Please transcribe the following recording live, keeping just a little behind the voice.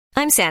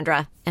I'm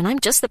Sandra, and I'm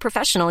just the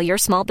professional your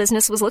small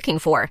business was looking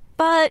for.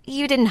 But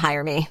you didn't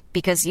hire me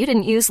because you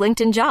didn't use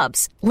LinkedIn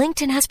Jobs.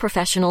 LinkedIn has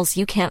professionals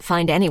you can't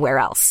find anywhere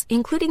else,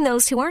 including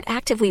those who aren't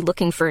actively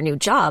looking for a new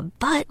job,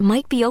 but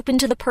might be open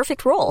to the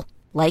perfect role,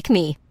 like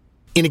me.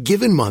 In a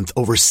given month,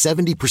 over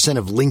 70%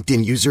 of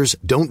LinkedIn users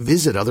don't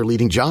visit other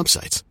leading job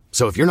sites.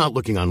 So if you're not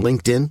looking on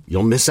LinkedIn,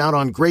 you'll miss out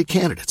on great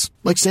candidates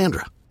like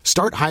Sandra.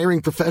 Start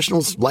hiring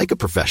professionals like a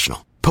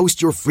professional.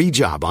 Post your free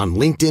job on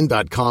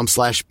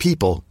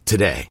linkedin.com/people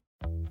today.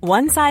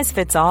 One size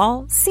fits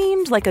all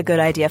seemed like a good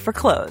idea for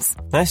clothes.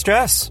 Nice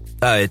dress.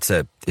 It's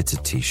a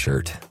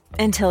t-shirt.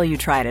 Until you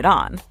tried it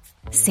on.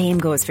 Same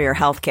goes for your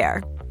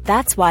healthcare.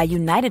 That's why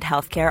United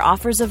Healthcare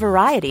offers a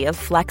variety of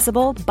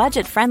flexible,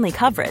 budget-friendly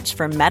coverage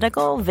for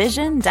medical,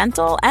 vision,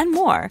 dental, and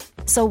more.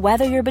 So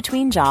whether you're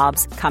between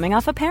jobs, coming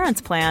off a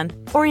parent's plan,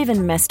 or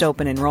even missed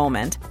open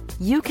enrollment,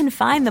 you can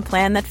find the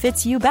plan that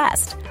fits you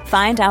best.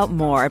 Find out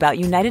more about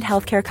United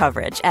Healthcare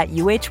coverage at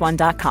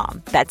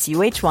uh1.com. That's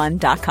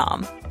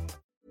uh1.com.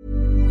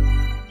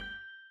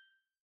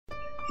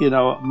 You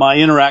know, my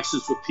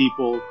interactions with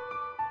people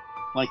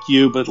like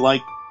you, but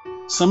like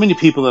so many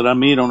people that I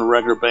meet on a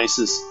regular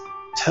basis,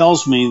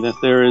 tells me that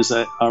there is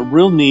a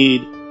real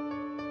need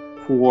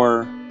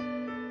for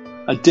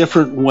a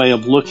different way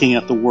of looking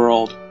at the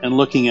world and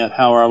looking at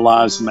how our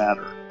lives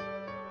matter.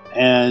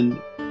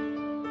 And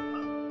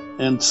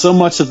so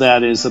much of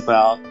that is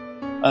about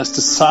us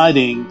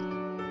deciding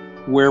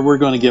where we're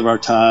going to give our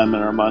time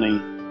and our money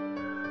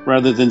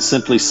rather than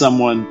simply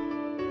someone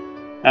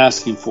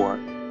asking for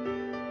it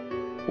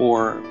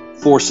or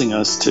forcing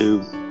us to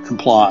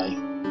comply.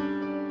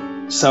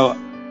 So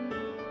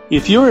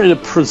if you're in a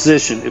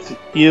position, if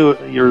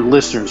your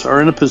listeners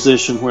are in a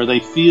position where they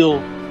feel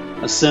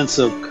a sense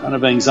of kind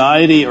of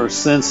anxiety or a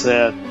sense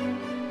that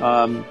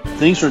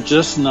things are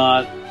just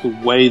not the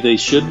way they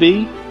should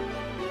be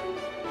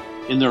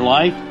in their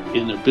life,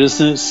 in their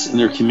business, in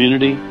their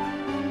community,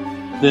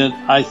 then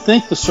I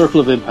think the Circle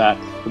of Impact,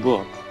 the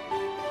book,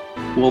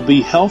 will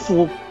be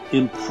helpful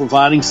in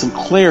providing some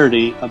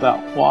clarity about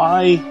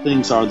why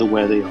things are the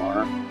way they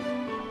are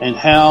and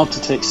how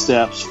to take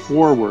steps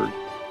forward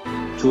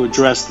to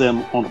address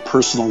them on a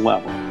personal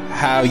level.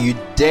 How you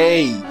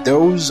day.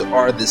 Those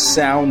are the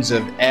sounds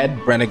of Ed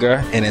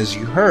Breniger, and as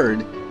you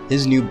heard,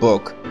 his new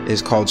book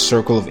is called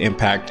Circle of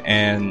Impact,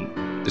 and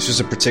this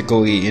was a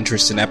particularly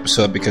interesting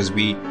episode because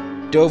we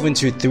dove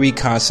into 3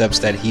 concepts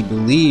that he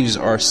believes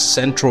are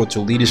central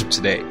to leadership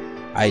today: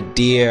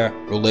 idea,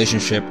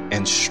 relationship,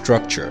 and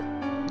structure.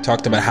 We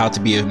talked about how to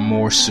be a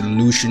more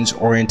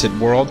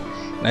solutions-oriented world,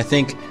 and I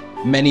think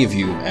many of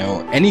you,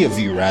 or any of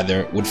you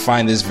rather, would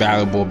find this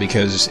valuable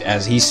because,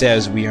 as he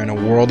says, we are in a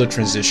world of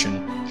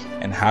transition,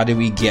 and how do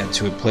we get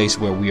to a place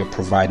where we are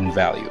providing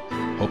value?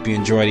 Hope you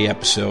enjoy the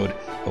episode.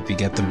 Hope you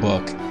get the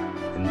book.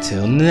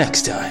 Until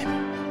next time,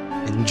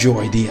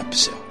 enjoy the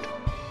episode.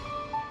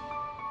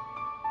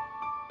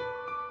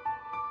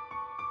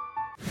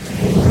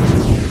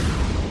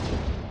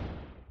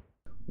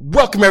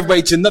 Welcome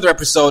everybody to another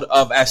episode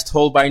of As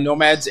Told by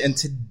Nomads, and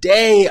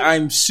today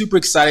I'm super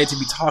excited to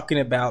be talking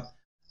about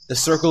the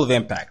Circle of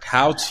Impact,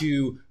 how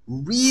to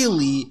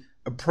really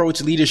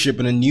approach leadership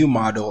in a new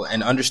model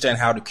and understand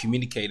how to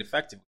communicate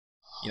effectively.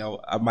 You know,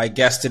 my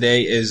guest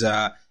today is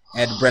Ed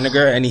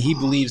Breniger, and he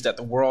believes that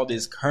the world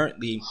is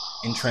currently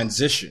in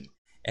transition,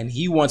 and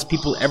he wants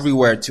people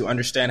everywhere to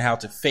understand how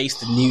to face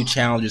the new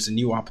challenges and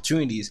new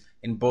opportunities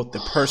in both the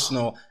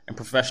personal and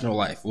professional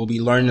life. We'll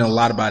be learning a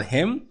lot about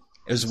him,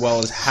 as well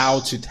as how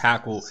to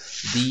tackle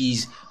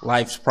these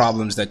life's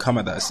problems that come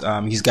at us.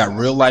 He's got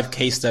real life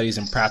case studies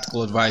and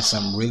practical advice.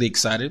 I'm really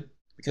excited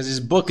because his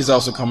book is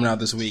also coming out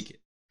this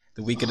week,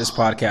 the week of this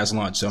podcast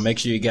launch. So make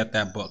sure you get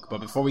that book. But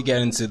before we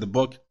get into the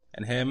book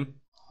and him,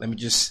 let me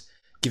just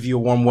give you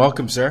a warm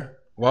welcome, sir.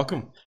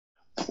 Welcome.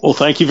 Well,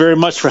 thank you very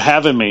much for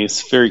having me.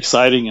 It's very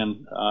exciting,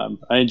 and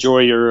I enjoy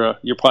your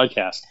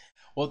podcast.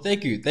 Well,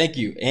 thank you. Thank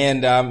you.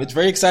 And it's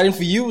very exciting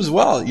for you as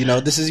well. You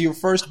know, this is your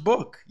first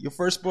book. Your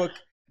first book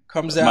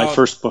comes out. My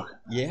first book.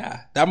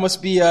 Yeah. That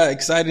must be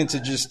exciting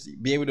to just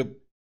be able to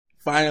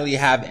finally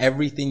have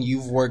everything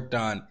you've worked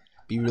on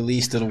be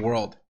released to the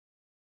world.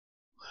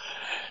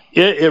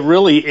 It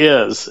really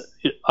is.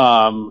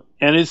 And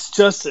it's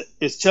just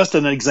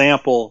an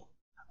example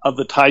of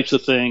the types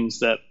of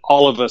things that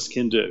all of us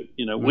can do.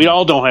 You know, we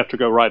all don't have to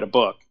go write a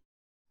book,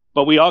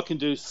 but we all can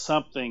do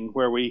something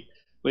where we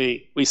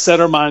set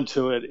our mind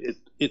to it.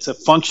 It's a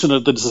function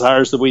of the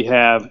desires that we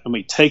have, and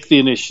we take the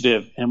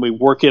initiative and we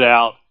work it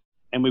out.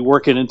 And we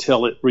work it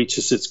until it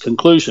reaches its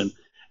conclusion.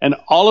 And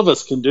all of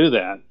us can do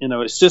that. You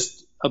know, it's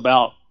just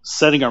about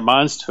setting our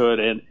minds to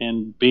it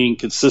and being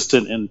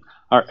consistent in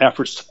our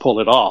efforts to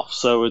pull it off.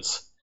 So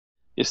it's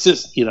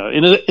just, you know,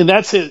 and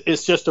that's it.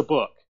 It's just a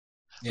book.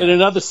 Yeah. But in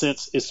another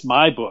sense, it's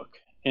my book.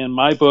 And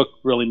my book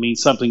really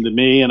means something to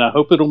me. And I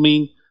hope it'll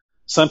mean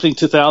something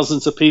to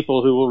thousands of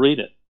people who will read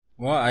it.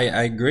 Well, I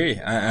agree.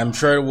 I'm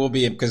sure it will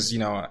be because, you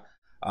know,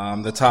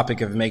 the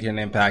topic of making an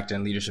impact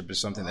in leadership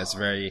is something that's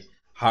very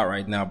hot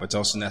right now, but it's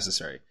also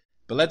necessary.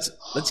 But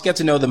let's get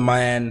to know the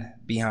man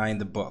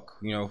behind the book.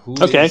 You know, who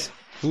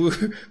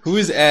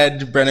is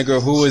Ed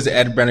Breniger? Who was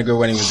Ed Breniger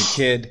when he was a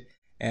kid?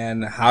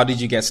 And how did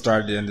you get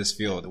started in this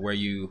field where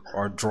you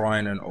are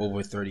drawing on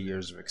over 30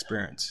 years of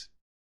experience?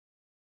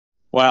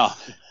 Wow.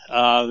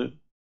 How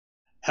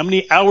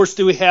many hours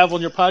do we have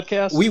on your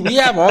podcast? We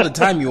have all the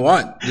time you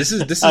want. This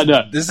is I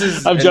know.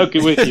 I'm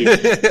joking with you.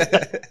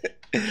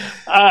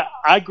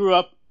 I grew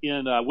up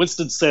in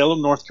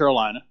Winston-Salem, North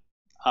Carolina.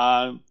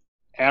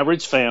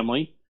 Average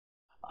family.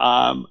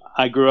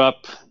 I grew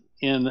up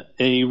in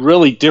a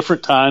really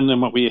different time than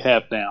what we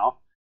have now.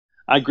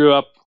 I grew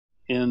up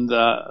in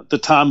the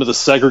time of the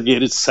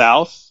segregated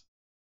South,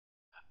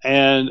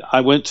 and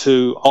I went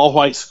to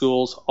all-white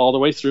schools all the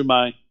way through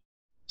my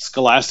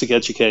scholastic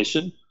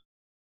education,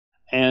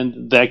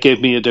 and that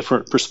gave me a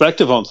different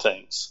perspective on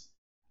things.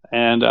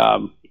 And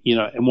and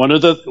one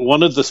of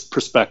the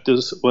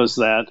perspectives was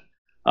that,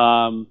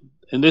 and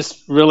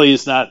this really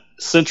is not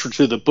central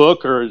to the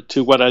book or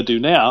to what I do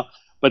now,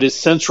 but it's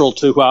central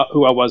to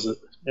who I was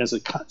as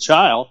a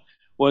child,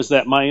 was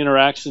that my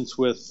interactions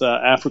with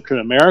African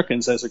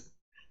Americans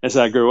as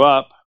I grew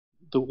up,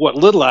 what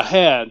little I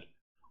had,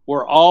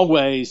 were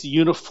always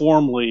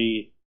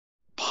uniformly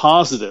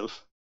positive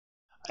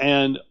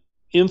and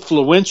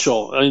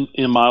influential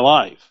in my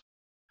life,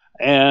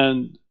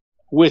 and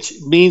which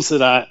means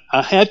that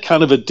I had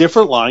kind of a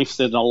different life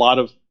than a lot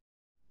of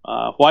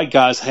white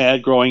guys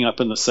had growing up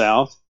in the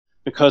South,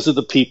 because of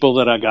the people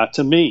that I got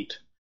to meet.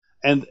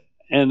 And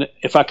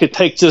if I could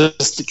take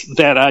just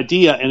that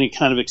idea and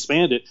kind of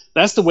expand it,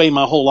 that's the way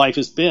my whole life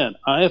has been.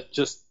 I have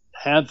just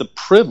had the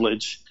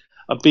privilege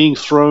of being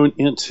thrown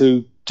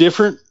into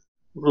different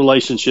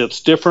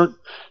relationships, different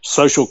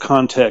social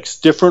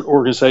contexts, different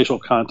organizational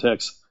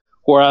contexts,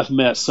 where I've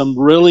met some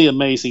really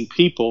amazing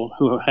people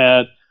who have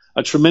had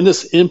a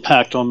tremendous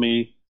impact on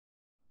me.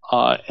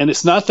 And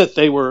it's not that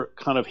they were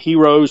kind of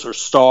heroes or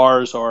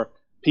stars or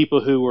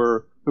people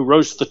who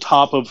rose to the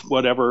top of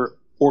whatever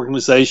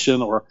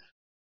organization or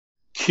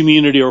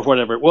community or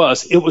whatever it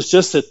was. It was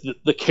just that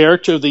the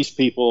character of these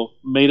people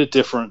made a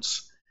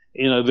difference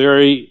in a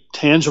very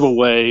tangible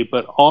way,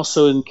 but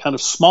also in kind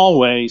of small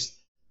ways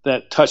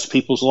that touched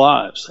people's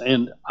lives.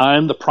 And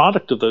I'm the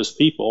product of those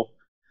people.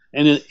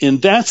 And in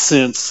that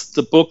sense,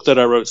 the book that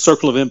I wrote,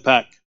 Circle of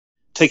Impact,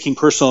 Taking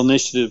Personal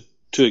Initiative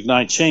to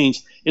Ignite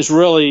Change, is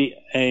really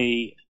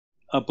a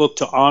book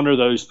to honor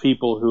those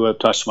people who have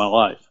touched my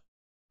life.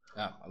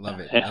 Oh, I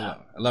love it. I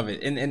love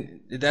it.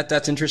 And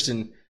that's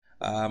interesting.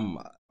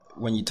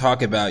 When you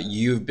talk about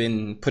you've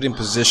been put in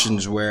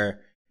positions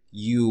where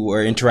you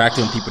were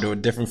interacting with people that were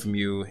different from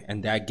you,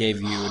 and that gave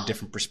you a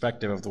different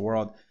perspective of the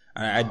world.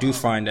 I do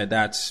find that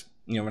that's,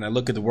 when I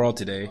look at the world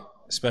today,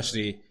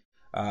 especially,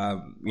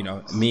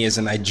 me as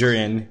a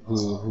Nigerian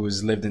who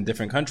has lived in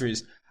different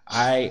countries,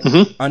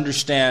 I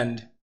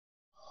understand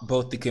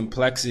both the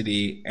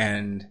complexity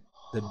and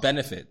the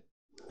benefit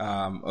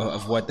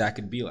of what that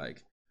could be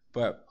like.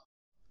 But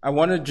I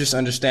want to just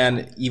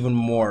understand even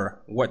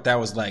more what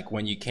that was like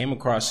when you came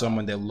across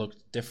someone that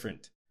looked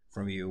different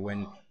from you,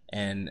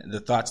 and the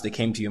thoughts that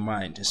came to your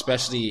mind,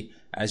 especially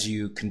as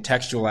you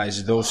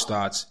contextualize those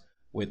thoughts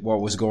with what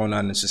was going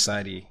on in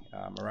society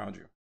around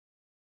you.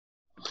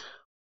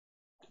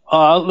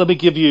 Let me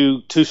give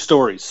you two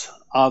stories.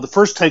 The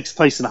first takes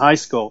place in high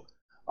school.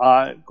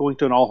 Going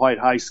to an all-white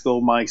high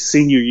school, my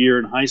senior year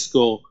in high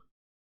school,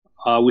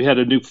 we had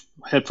a new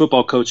head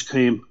football coach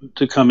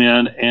come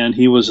in, and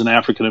he was an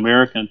African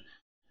American,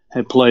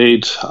 had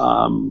played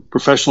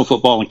professional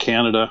football in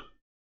Canada,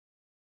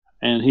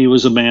 and he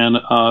was a man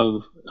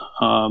of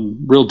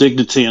real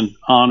dignity and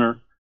honor.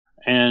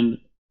 And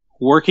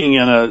working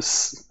in a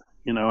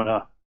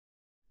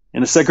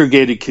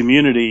segregated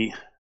community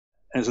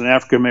as an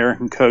African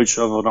American coach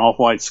of an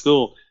all-white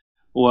school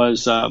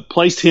was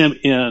placed him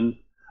in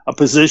a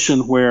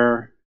position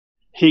where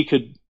he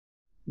could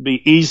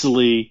be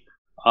easily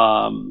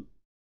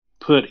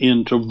put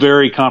into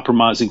very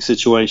compromising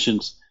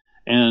situations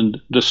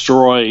and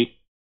destroy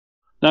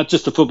not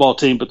just the football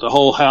team, but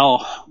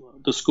how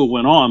the school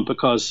went on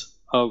because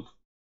of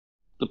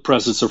the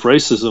presence of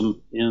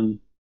racism in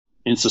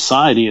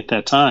society at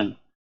that time.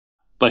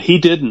 But he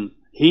didn't.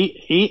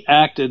 He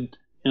acted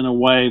in a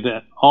way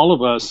that all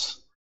of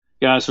us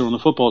guys who are on the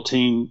football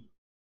team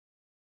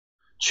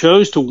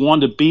chose to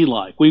want to be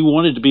like. We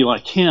wanted to be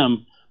like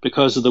him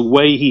because of the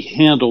way he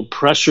handled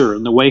pressure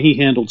and the way he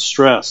handled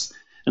stress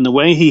and the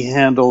way he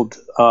handled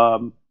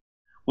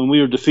when we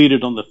were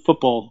defeated on the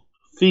football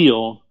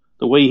field,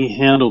 the way he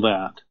handled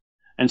that.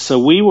 And so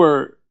we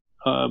were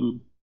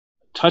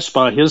touched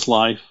by his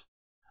life.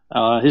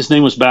 His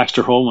name was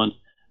Baxter Holman,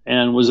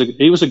 and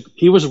he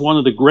was one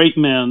of the great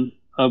men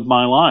of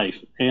my life.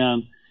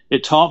 And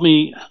it taught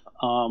me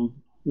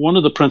one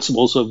of the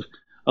principles of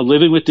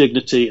living with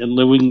dignity and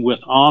living with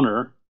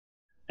honor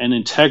and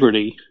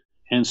integrity.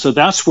 And so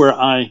that's where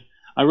I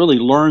really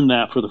learned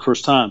that for the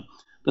first time.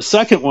 The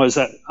second was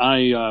that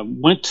I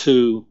went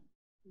to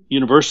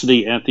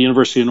university at the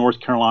University of North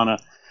Carolina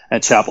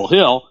at Chapel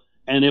Hill,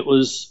 and it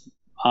was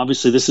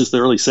obviously this is the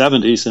early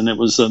 70s, and it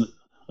was a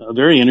a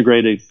very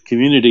integrated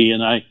community,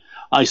 and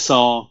I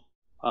saw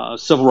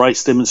civil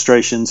rights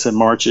demonstrations and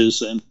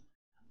marches and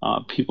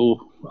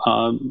people,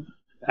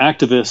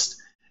 activists,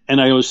 and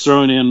I was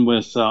thrown in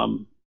with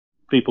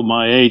people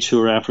my age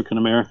who are African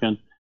American,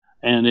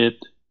 and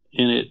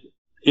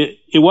it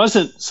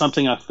wasn't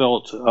something I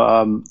felt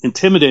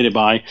intimidated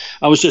by.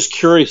 I was just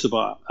curious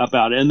about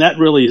it, and that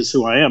really is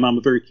who I am. I'm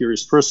a very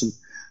curious person.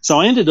 So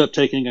I ended up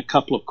taking a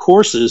couple of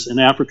courses in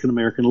African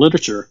American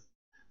literature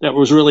that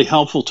was really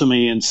helpful to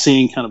me in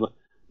seeing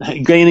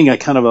gaining a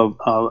kind of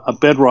a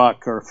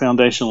bedrock or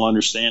foundational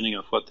understanding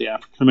of what the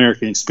African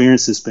American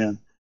experience has been.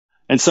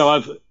 And so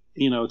I've,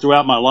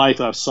 throughout my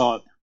life, I've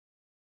sought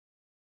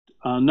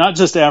not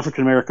just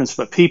African Americans,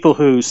 but people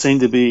who seem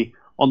to be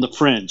on the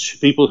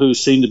fringe, people who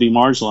seem to be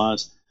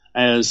marginalized,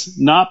 as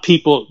not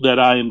people that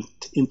I am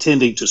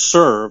intending to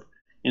serve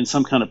in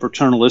some kind of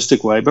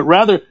paternalistic way, but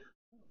rather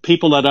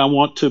people that I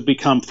want to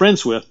become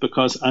friends with,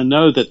 because I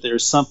know that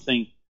there's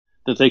something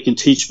that they can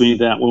teach me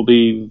that will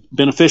be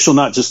beneficial,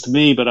 not just to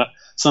me, but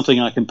something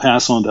I can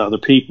pass on to other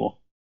people.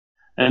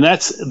 And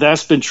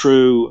that's been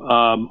true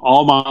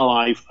all my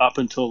life up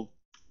until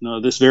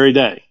this very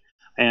day.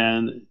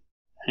 And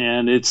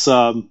it's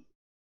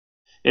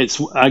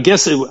I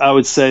guess I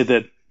would say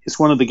that it's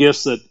one of the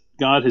gifts that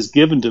God has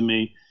given to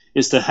me,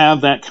 is to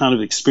have that kind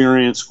of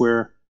experience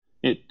where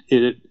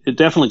it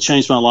definitely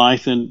changed my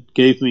life and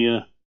gave me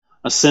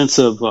a sense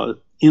of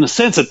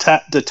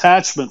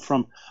detachment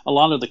from a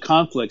lot of the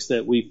conflicts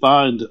that we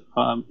find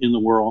in the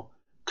world,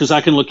 because I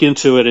can look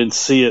into it and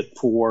see it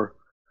for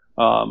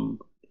kind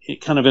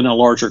of in a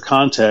larger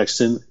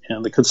context. And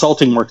the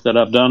consulting work that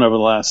I've done over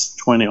the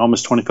last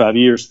almost 25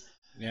 years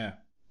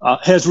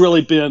has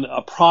really been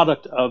a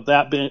product of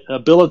that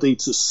ability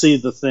to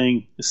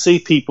see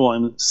people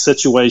and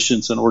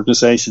situations and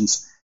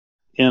organizations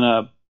in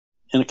a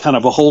kind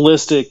of a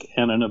holistic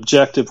and an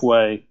objective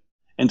way,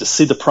 and to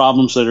see the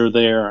problems that are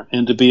there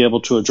and to be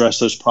able to address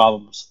those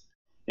problems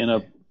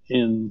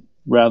in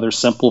rather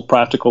simple,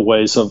 practical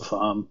ways of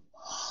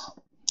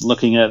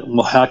looking at,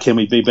 well, how can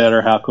we be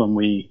better? How can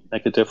we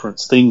make a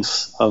difference?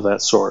 Things of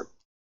that sort.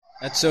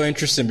 That's so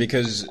interesting,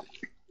 because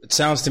it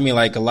sounds to me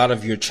like a lot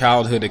of your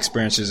childhood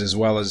experiences, as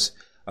well as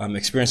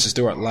experiences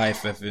throughout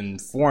life, have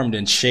informed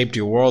and shaped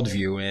your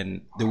worldview,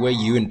 and the way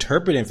you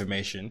interpret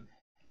information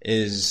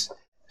is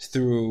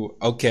through,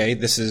 okay,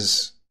 this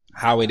is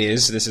how it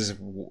is. This is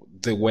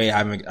the way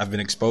I've been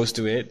exposed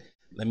to it.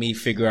 Let me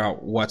figure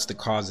out what's the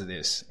cause of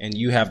this. And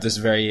you have this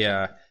very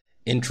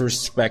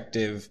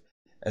introspective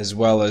as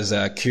well as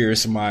a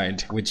curious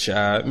mind, which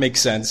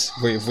makes sense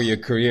for your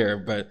career.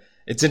 But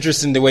it's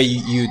interesting the way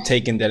you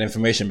take in that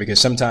information, because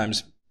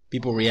sometimes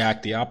people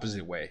react the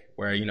opposite way,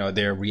 where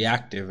they're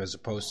reactive as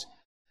opposed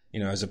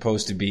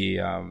to be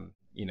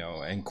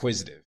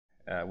inquisitive,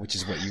 which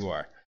is what you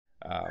are.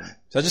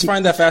 So I just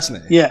find that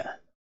fascinating. Yeah.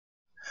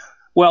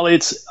 Well,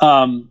 it's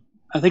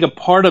I think a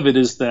part of it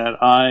is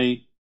that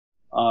I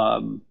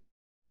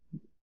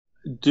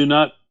do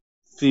not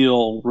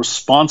feel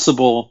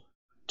responsible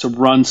to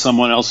run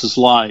someone else's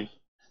life,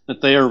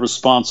 that they are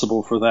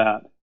responsible for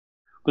that.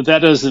 But that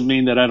doesn't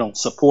mean that I don't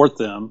support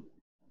them,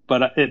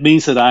 but it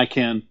means that I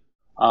can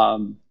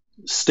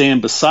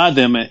stand beside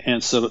them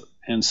and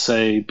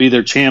say, be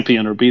their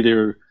champion or be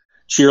their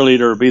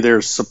cheerleader or be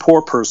their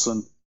support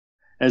person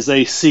as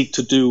they seek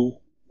to do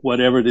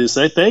whatever it is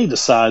that they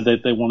decide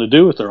that they want to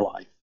do with their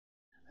life.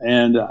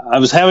 And I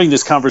was having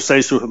this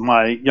conversation with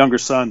my younger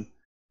son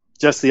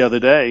just the other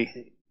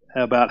day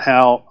about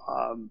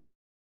how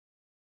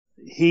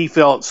he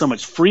felt so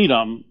much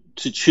freedom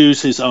to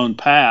choose his own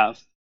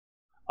path,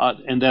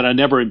 and that I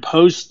never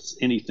imposed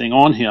anything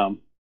on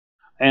him.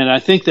 And I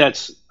think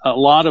that's a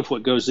lot of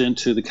what goes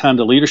into the kind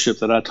of leadership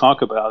that I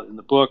talk about in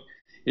the book,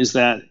 is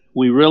that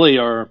we really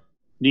are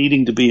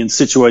needing to be in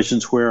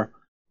situations where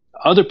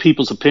other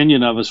people's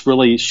opinion of us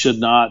really should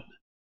not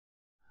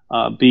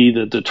be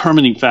the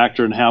determining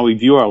factor in how we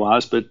view our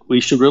lives, but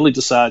we should really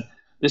decide,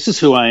 this is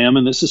who I am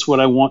and this is what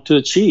I want to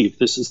achieve.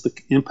 This is the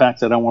impact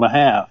that I want to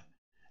have.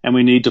 And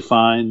we need to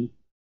find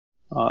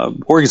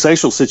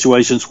organizational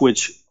situations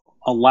which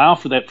allow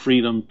for that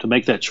freedom to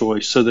make that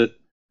choice, so that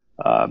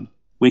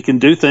we can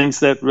do things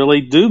that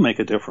really do make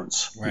a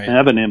difference and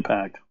have an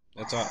impact.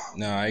 That's all.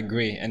 No, I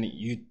agree. And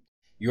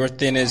your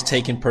thing is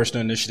taking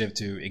personal initiative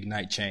to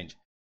ignite change.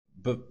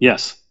 But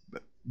yes.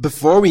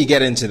 Before we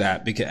get into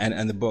that,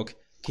 and the book,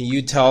 can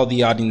you tell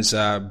the audience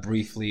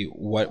briefly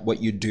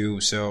what you do,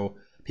 so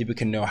people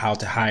can know how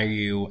to hire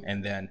you,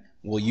 and then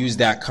we'll use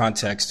that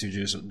context to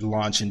just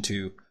launch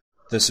into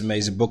this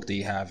amazing book that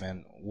you have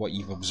and what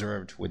you've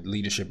observed with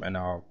leadership and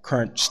our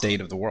current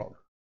state of the world.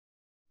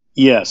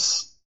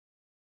 Yes.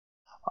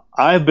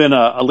 I've been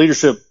a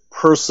leadership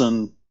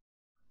person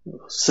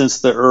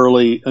since the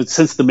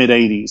mid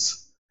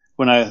 80s,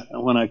 when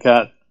I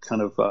got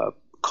kind of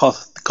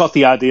caught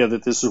the idea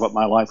that this is what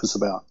my life is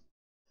about.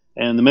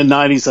 And in the mid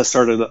 90s, I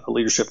started a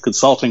leadership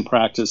consulting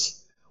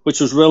practice, which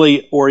was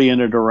really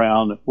oriented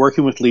around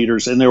working with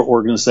leaders in their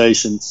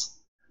organizations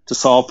to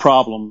solve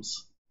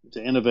problems,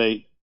 to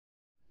innovate,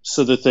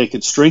 so that they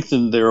could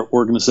strengthen their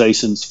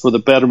organizations for the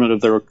betterment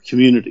of their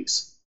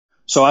communities.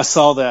 So I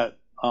saw that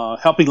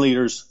helping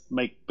leaders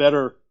make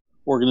better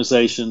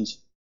organizations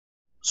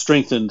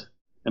strengthened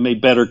and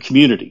made better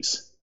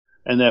communities.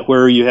 And that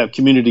where you have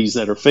communities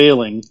that are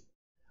failing,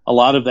 a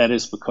lot of that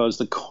is because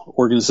the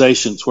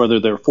organizations, whether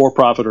they're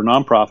for-profit or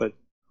nonprofit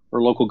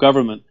or local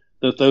government,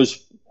 that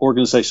those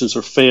organizations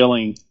are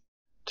failing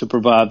to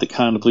provide the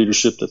kind of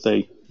leadership that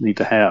they need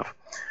to have.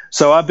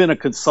 So I've been a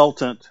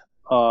consultant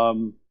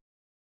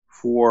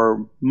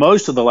for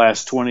most of the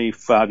last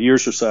 25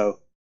 years or so.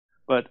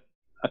 But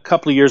a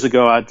couple of years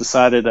ago, I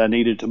decided I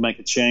needed to make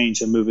a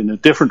change and move in a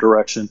different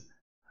direction.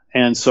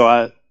 And so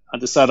I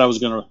decided I was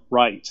going to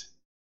write.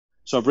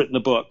 So I've written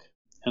a book,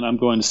 and I'm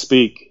going to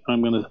speak.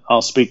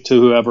 I'll speak to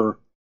whoever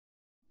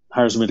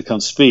hires me to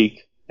come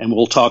speak, and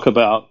we'll talk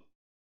about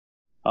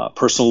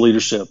personal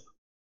leadership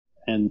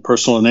and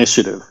personal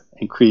initiative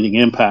and creating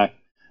impact,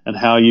 and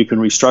how you can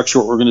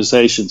restructure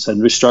organizations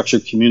and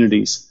restructure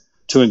communities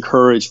to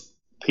encourage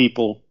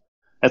people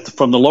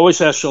from the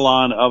lowest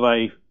echelon of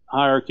a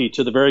hierarchy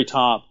to the very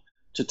top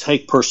to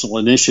take personal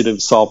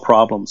initiative, solve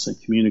problems,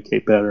 and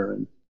communicate better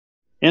and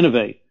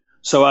innovate.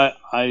 So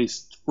I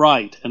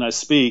write and I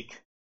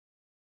speak,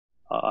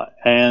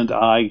 and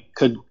I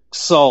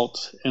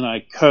consult and I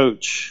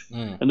coach,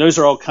 and those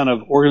are all kind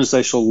of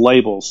organizational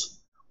labels.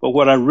 But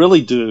what I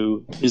really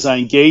do is I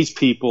engage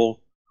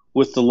people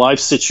with the life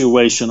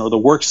situation or the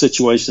work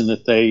situation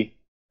that they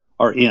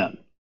are in.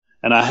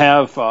 And I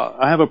have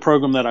a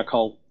program that I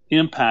call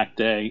Impact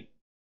Day,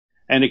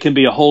 and it can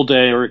be a whole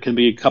day or it can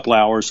be a couple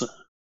hours,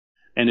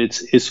 and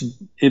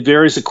it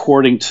varies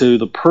according to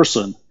the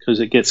person because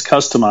it gets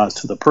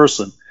customized to the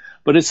person.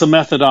 But it's a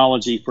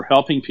methodology for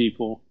helping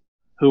people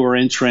who are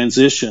in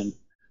transition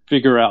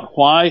figure out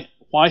why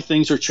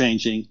things are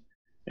changing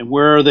and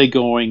where are they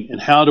going,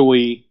 and how do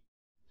we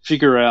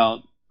figure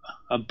out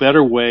a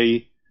better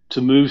way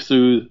to move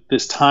through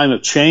this time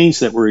of change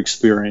that we're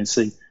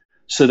experiencing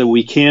so that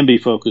we can be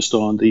focused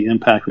on the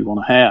impact we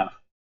want to have.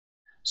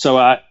 So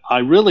I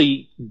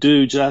really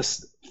do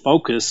just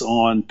focus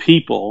on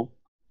people,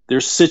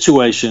 their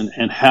situation,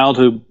 and how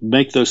to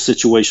make those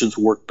situations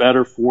work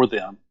better for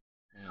them.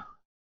 Yeah.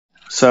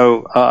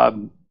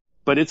 So,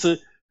 but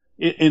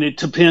it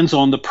depends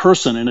on the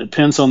person, and it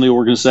depends on the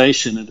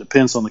organization, it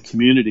depends on the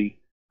community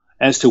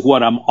as to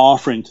what I'm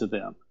offering to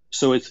them.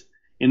 So it's,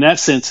 in that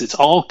sense, it's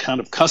all kind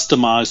of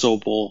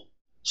customizable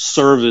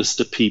service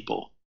to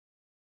people.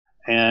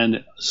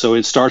 And so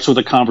it starts with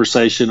a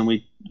conversation, and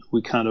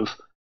we kind of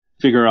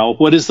figure out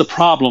what is the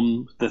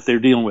problem that they're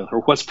dealing with, or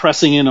what's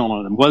pressing in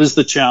on them, what is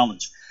the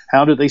challenge,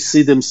 how do they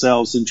see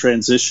themselves in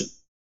transition.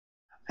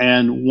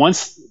 And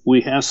once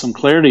we have some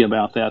clarity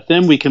about that,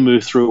 then we can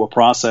move through a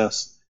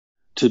process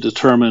to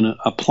determine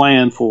a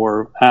plan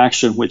for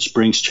action which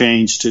brings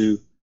change to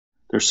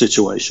their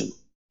situation.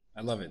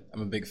 I love it.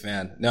 I'm a big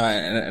fan. No,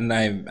 and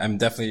I'm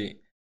definitely,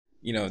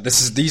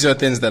 these are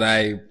things that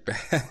I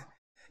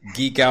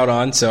geek out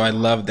on. So I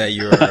love that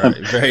you're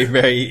very,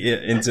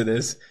 very into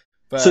this.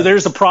 But, so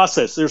there's a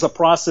process. There's a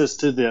process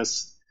to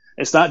this.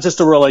 It's not just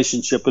a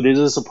relationship, but it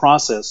is a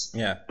process.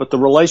 Yeah. But the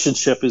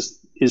relationship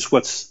is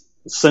what's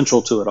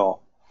central to it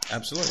all.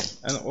 Absolutely.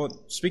 And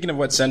speaking of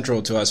what's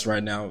central to us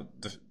right now,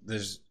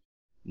 there's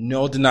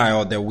no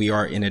denial that we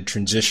are in a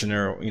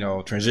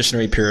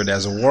transitionary period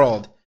as a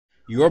world.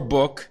 Your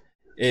book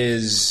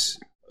is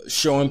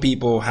showing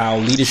people how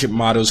leadership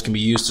models can be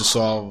used to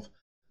solve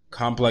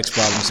complex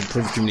problems,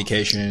 improve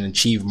communication, and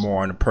achieve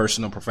more on a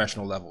personal and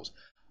professional levels.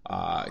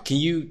 Can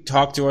you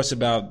talk to us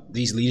about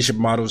these leadership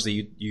models that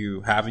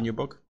you have in your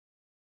book?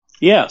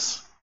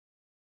 Yes.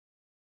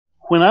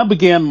 When I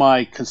began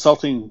my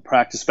consulting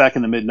practice back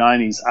in the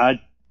mid-90s,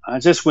 I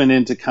just went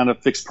in to kind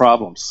of fix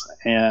problems.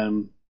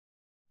 And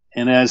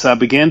as I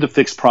began to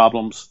fix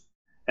problems,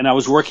 and I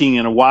was working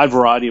in a wide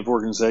variety of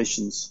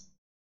organizations,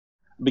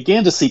 I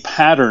began to see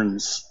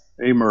patterns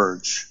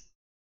emerge.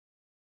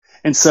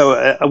 And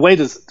so a way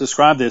to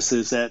describe this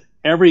is that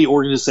every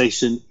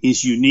organization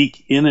is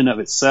unique in and of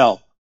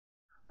itself,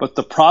 but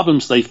the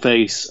problems they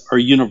face are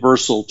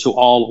universal to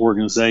all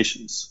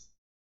organizations.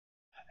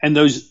 And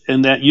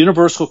that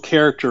universal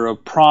character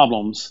of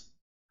problems,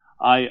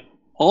 I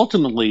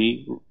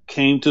ultimately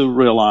came to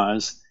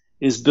realize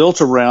is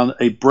built around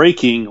a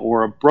breaking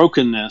or a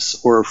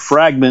brokenness or a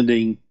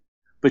fragmenting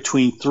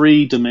between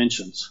three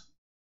dimensions.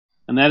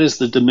 And that is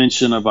the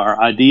dimension of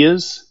our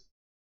ideas,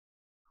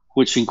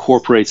 which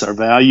incorporates our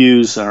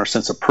values and our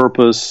sense of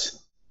purpose,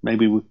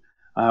 maybe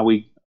how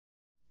we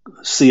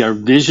see our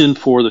vision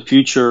for the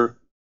future,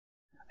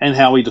 and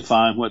how we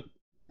define what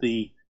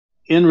the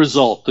end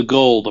result, the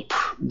goal,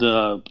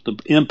 the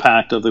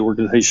impact of the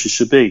organization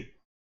should be.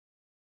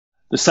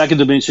 The second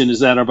dimension is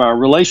that of our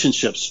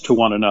relationships to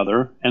one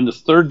another, and the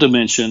third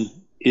dimension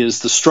is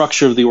the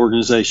structure of the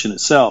organization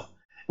itself.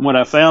 And what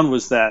I found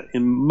was that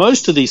in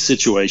most of these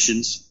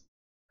situations,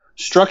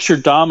 structure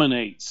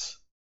dominates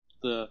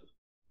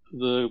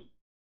the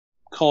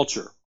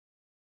culture,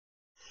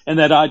 and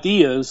that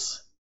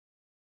ideas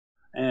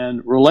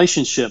and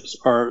relationships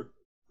are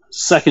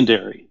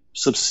secondary.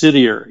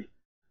 subsidiary,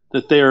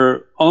 that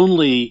they're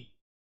only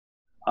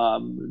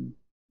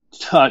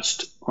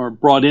touched or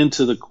brought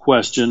into the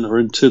question or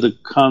into the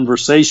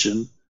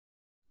conversation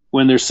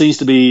when there seems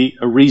to be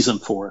a reason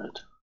for it.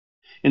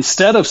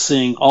 Instead of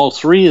seeing all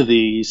three of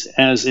these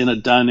as in a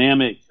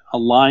dynamic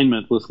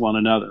alignment with one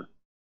another.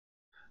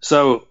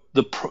 So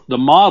the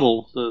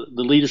model,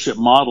 the leadership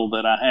model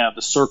that I have,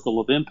 the circle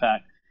of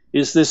impact,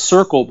 is this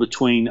circle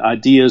between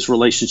ideas,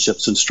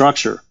 relationships, and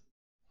structure.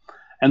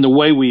 And the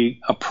way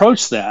we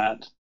approach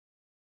that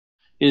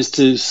is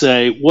to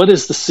say, what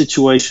is the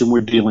situation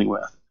we're dealing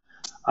with?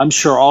 I'm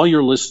sure all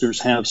your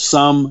listeners have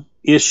some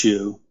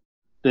issue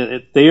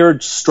that they are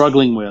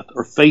struggling with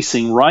or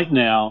facing right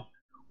now,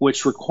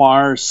 which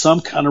requires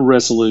some kind of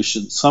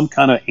resolution, some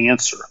kind of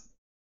answer.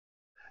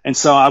 And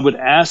so I would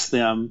ask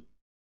them,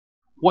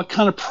 what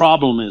kind of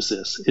problem is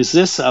this? Is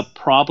this a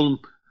problem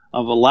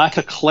of a lack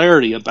of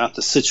clarity about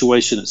the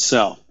situation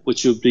itself,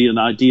 which would be an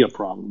idea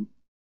problem?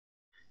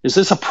 Is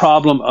this a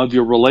problem of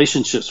your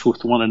relationships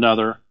with one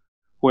another,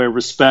 where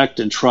respect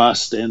and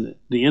trust and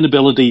the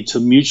inability to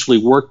mutually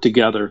work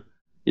together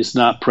is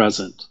not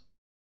present?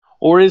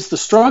 Or is the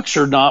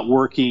structure not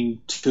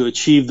working to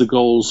achieve the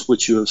goals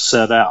which you have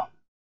set out?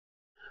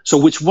 So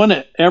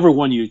whichever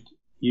one you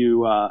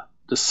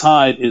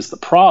decide is the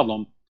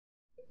problem,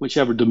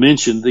 whichever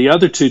dimension, the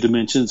other two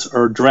dimensions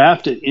are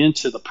drafted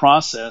into the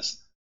process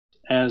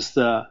as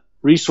the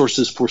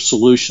resources for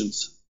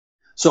solutions.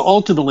 So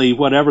ultimately,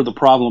 whatever the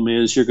problem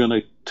is, you're going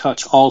to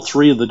touch all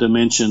three of the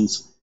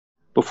dimensions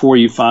before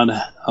you find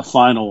a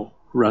final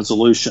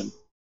resolution.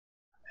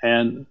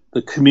 And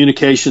the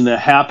communication that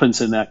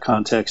happens in that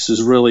context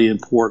is really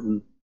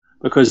important,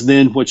 because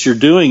then what we're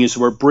doing is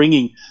we're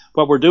bringing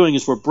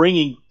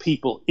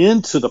people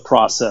into the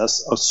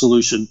process of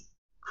solution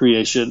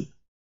creation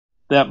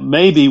that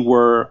maybe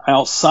were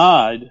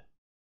outside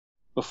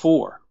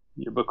before,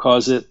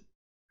 because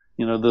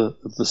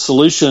the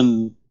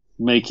solution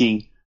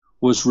making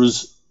was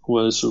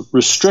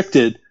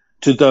restricted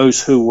to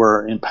those who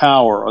were in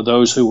power or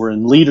those who were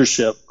in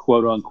leadership,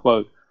 quote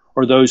unquote,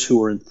 or those who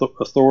were in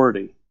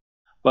authority.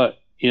 But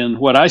in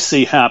what I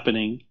see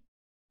happening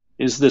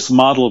is this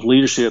model of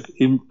leadership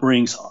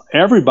brings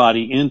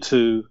everybody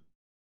into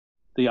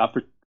the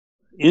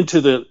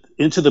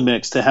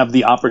mix to have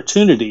the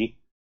opportunity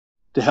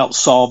to help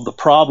solve the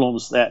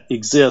problems that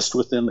exist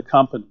within the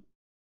company.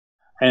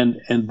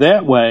 And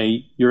that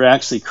way, you're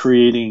actually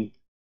creating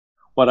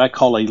what I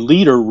call a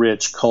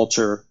leader-rich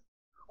culture,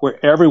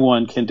 where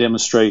everyone can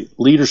demonstrate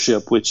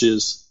leadership, which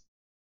is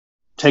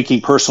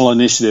taking personal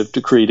initiative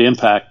to create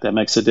impact that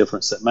makes a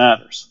difference that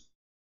matters.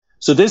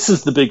 So this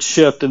is the big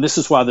shift, and this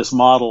is why this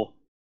model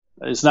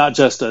is not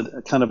just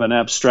a kind of an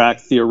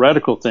abstract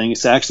theoretical thing.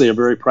 It's actually a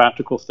very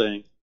practical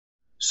thing.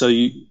 So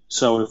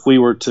if we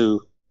were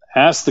to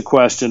ask the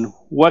question,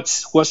 what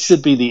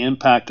should be the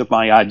impact of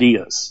my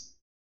ideas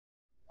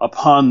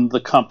upon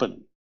the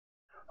company,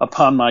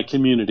 upon my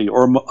community,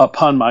 or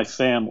upon my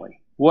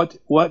family?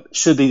 What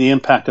should be the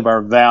impact of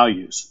our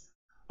values?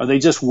 Are they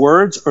just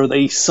words, or are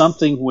they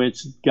something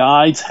which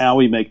guides how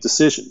we make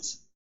decisions?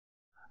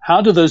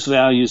 How do those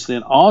values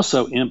then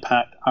also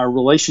impact our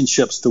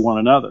relationships to one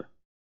another?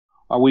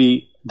 Are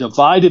we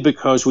divided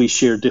because we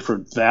share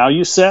different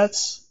value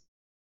sets,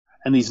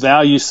 and these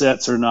value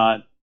sets are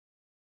not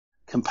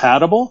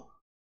compatible?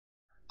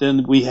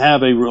 Then we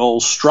have a real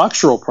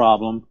structural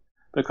problem,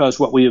 because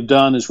what we have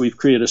done is we've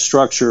created a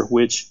structure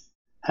which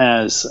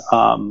has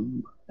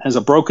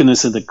a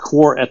brokenness at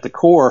the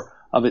core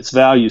of its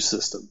value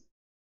system.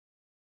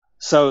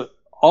 So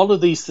all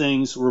of these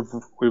things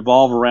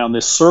revolve around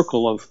this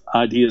circle of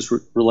ideas,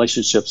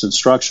 relationships, and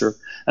structure,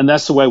 and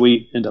that's the way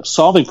we end up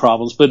solving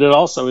problems. But it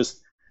also is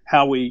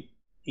how we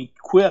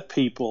equip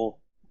people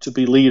to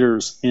be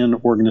leaders in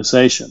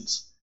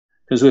organizations.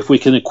 Because if we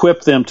can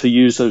equip them to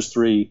use those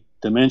three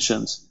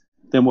dimensions,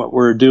 then what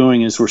we're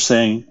doing is we're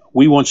saying,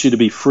 we want you to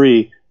be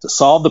free to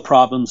solve the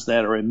problems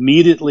that are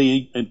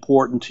immediately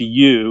important to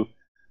you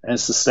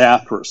as the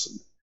staff person.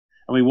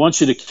 And we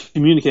want you to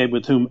communicate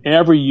with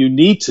whomever you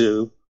need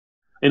to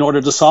in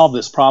order to solve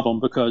this problem,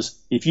 because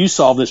if you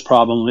solve this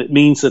problem, it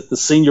means that the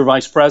senior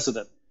vice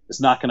president is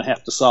not going to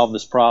have to solve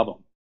this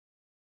problem.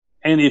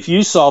 And if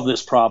you solve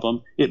this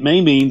problem, it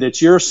may mean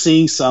that you're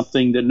seeing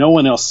something that no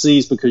one else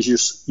sees,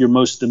 because you're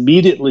most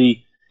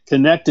immediately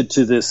connected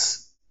to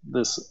this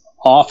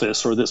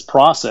office or this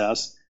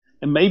process,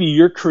 and maybe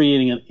you're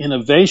creating an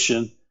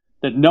innovation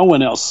that no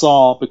one else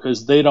saw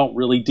because they don't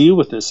really deal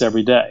with this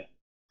every day.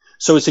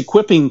 So it's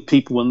equipping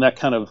people in that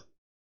kind of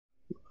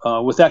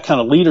with that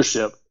kind of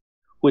leadership,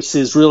 which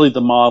is really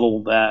the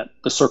model that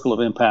the Circle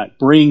of Impact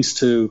brings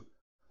to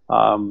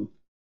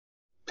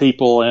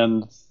people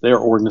and their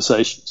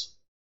organizations.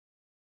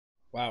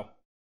 Wow.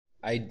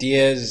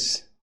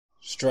 Ideas,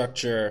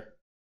 structure,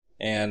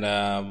 and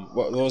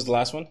what was the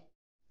last one?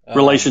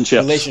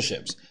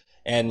 Relationships.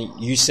 And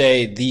you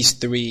say these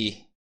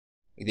three,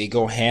 they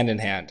go hand in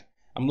hand.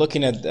 I'm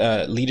looking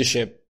at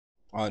leadership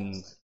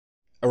around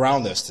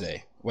us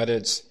today, whether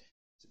it's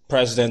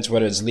presidents,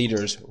 whether it's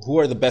leaders. Who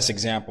are the best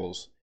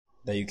examples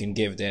that you can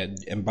give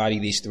that embody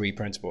these three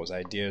principles: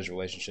 ideas,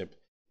 relationship,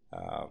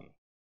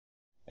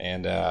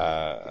 and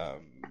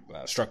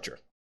structure?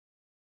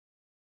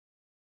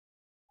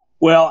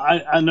 Well,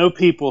 I know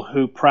people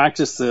who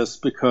practice this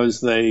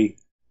because they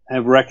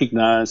have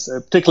recognized,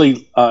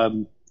 particularly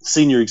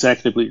senior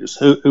executive leaders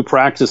who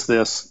practice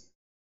this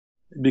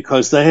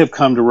because they have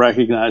come to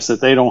recognize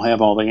that they don't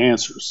have all the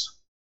answers.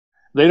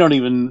 They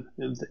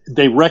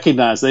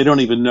recognize they don't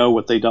even know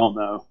what they don't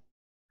know,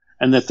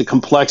 and that the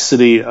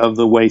complexity of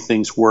the way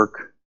things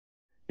work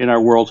in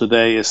our world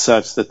today is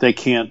such that they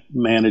can't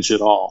manage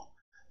it all.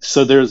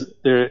 So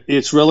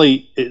it's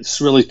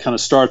really kind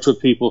of starts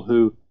with people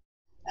who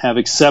have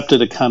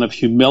accepted a kind of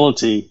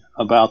humility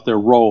about their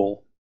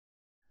role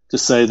to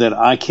say that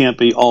I can't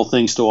be all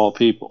things to all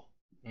people.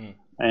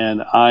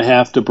 And I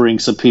have to bring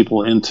some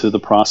people into the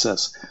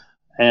process.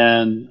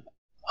 And,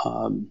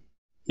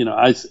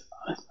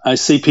 I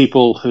see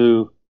people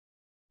who,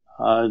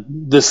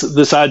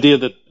 this idea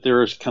that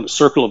there is kind of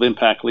circle of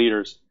impact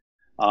leaders,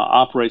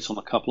 operates on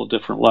a couple of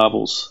different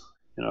levels.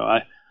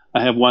 I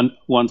have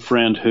one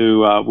friend who,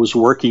 was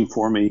working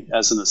for me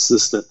as an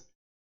assistant,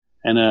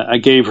 and I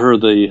gave her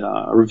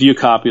the review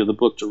copy of the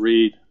book to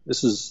read.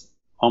 This is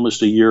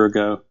almost a year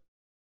ago.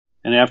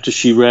 And after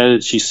she read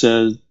it, she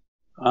said,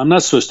 I'm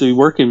not supposed to be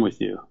working with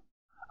you.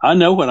 I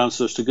know what I'm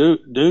supposed to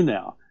do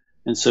now.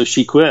 And so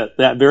she quit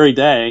that very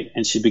day,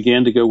 and she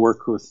began to go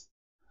work with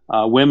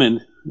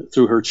women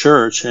through her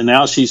church. And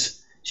now she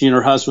and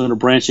her husband are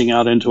branching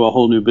out into a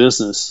whole new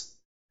business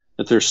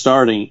that they're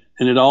starting.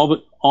 And it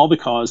all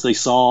because they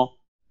saw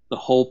the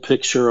whole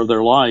picture of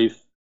their life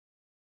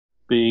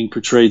being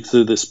portrayed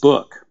through this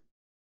book.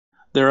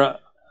 There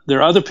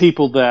are other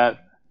people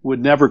that would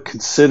never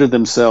consider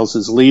themselves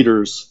as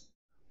leaders,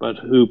 but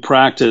who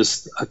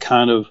practice a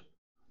kind of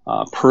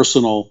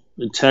personal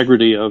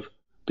integrity of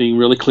being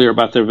really clear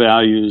about their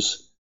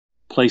values,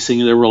 placing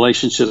their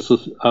relationships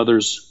with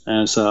others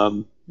as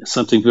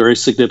something very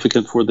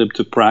significant for them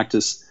to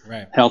practice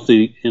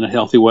in a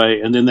healthy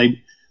way. And then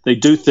they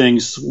do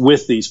things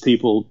with these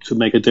people to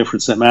make a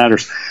difference that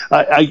matters.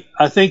 I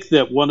think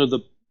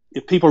that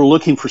if people are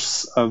looking for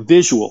a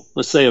visual,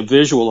 let's say a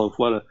visual of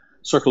what a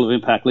circle of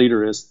impact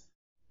leader is,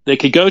 they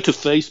could go to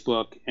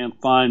Facebook and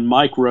find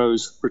Mike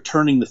Rose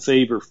Returning the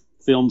Favor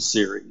film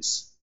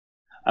series.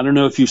 I don't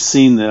know if you've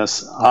seen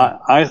this.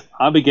 I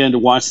began to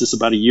watch this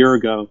about a year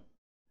ago,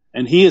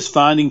 and he is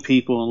finding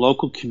people in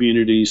local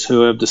communities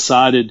who have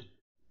decided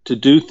to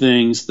do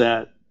things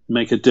that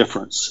make a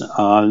difference.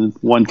 In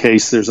one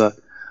case, there's a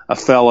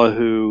fellow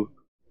who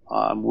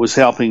was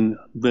helping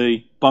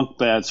the bunk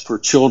beds for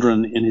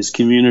children in his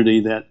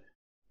community that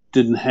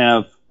didn't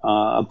have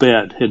a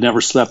bed, had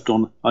always slept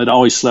on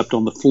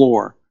the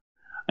floor.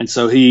 And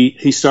so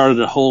he started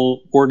a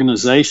whole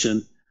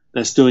organization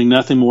that's doing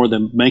nothing more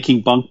than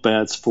making bunk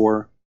beds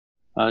for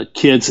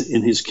kids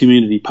in his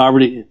community,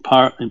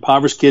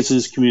 impoverished kids in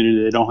his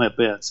community that don't have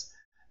beds.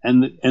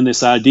 And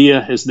this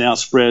idea has now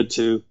spread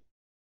to,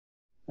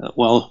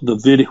 when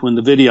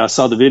I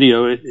saw the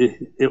video,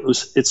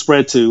 it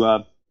spread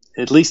to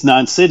at least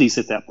 9 cities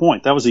at that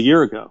point. That was a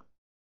year ago.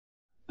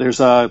 There's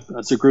a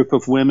group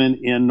of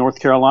women in North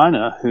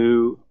Carolina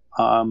who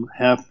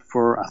have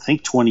for, I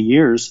think, 20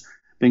 years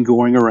been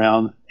going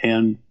around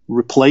and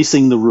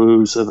replacing the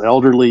roofs of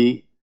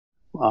elderly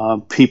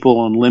people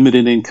on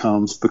limited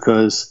incomes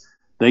because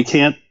they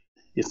can't,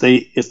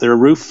 if their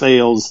roof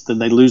fails, then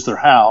they lose their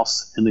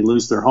house and they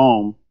lose their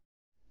home.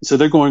 So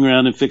they're going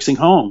around and fixing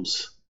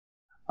homes.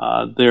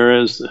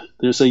 There's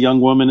a young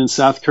woman in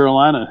South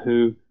Carolina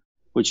who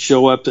would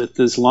show up at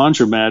this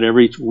laundromat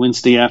every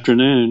Wednesday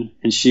afternoon,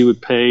 and she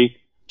would pay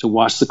to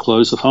wash the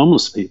clothes of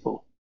homeless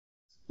people.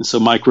 And so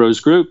Mike Rose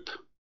Group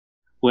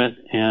went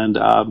and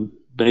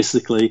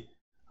basically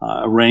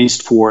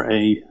arranged for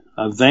a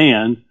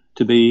van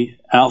to be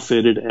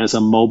outfitted as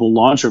a mobile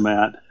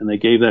laundromat, and they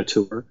gave that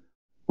to her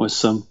with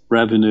some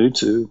revenue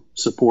to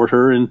support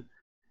her in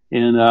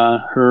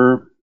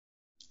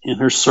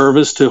her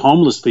service to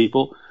homeless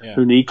people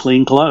who need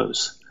clean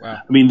clothes. Wow.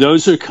 I mean,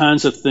 those are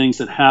kinds of things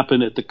that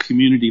happen at the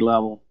community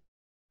level.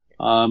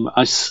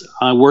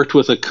 I worked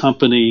with a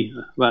company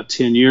about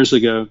 10 years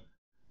ago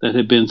that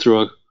had been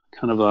through a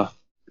kind of a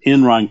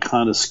Enron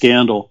kind of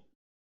scandal.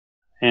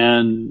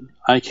 And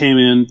I came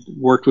in,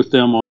 worked with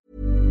them on.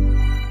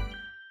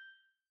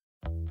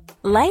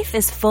 Life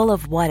is full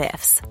of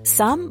what-ifs.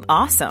 Some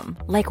awesome,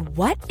 like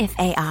what if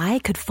AI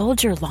could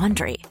fold your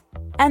laundry?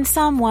 And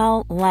some,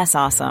 well, less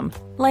awesome,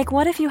 like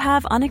what if you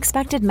have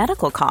unexpected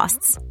medical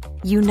costs?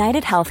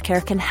 United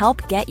Healthcare can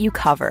help get you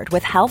covered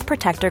with Health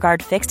Protector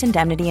Guard fixed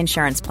indemnity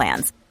insurance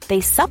plans. They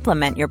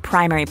supplement your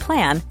primary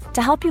plan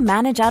to help you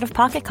manage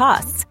out-of-pocket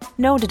costs.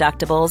 No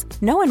deductibles,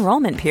 no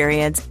enrollment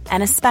periods,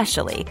 and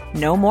especially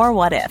no more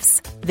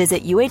what-ifs.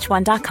 Visit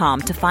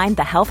uh1.com to find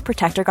the Health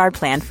Protector Guard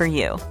plan for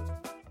you.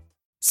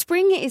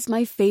 Spring is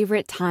my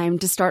favorite time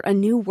to start a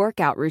new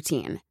workout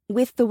routine.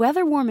 With the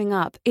weather warming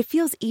up, it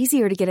feels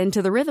easier to get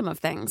into the rhythm of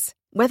things.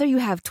 Whether you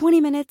have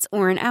 20 minutes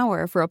or an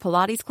hour for a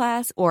Pilates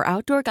class or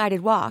outdoor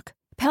guided walk,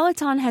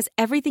 Peloton has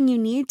everything you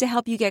need to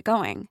help you get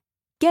going.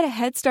 Get a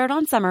head start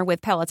on summer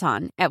with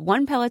Peloton at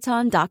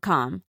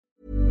onepeloton.com.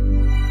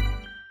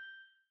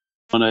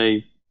 On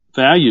a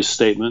value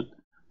statement,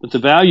 but the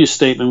value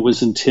statement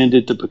was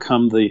intended to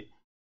become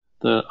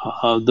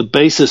the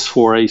basis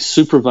for a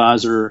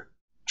supervisor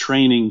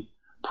training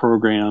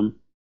program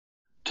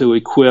to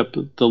equip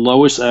the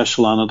lowest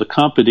echelon of the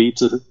company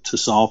to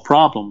solve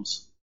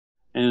problems.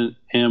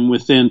 And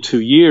within 2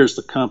 years,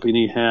 the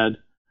company had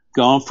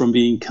gone from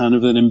being kind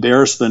of an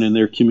embarrassment in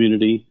their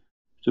community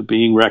to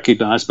being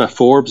recognized by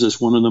Forbes as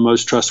one of the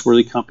most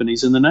trustworthy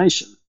companies in the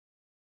nation.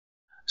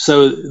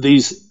 So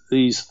these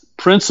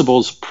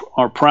principles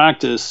are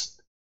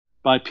practiced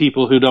by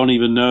people who don't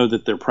even know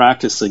that they're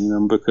practicing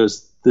them,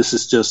 because this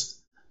is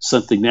just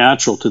something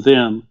natural to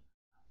them.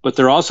 But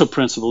they're also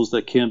principles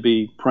that can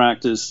be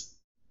practiced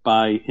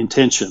by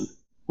intention,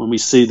 when we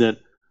see that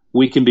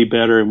we can be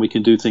better and we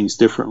can do things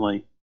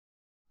differently.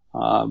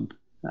 And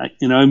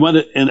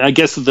I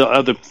guess the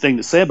other thing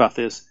to say about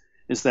this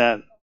is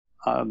that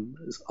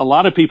a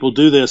lot of people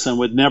do this and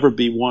would never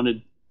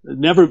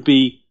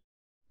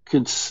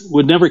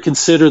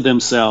consider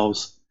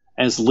themselves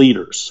as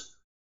leaders,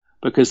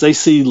 because they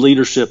see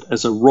leadership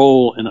as a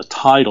role and a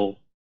title,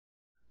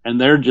 and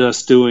they're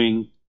just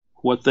doing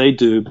what they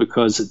do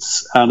because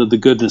it's out of the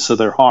goodness of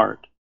their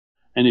heart.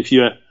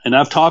 And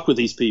I've talked with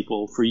these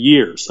people for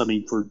years,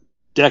 for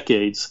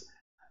decades,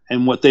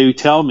 and what they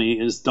tell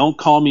me is, don't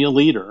call me a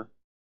leader,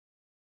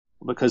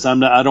 because I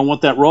don't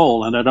want that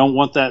role, and I don't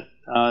want that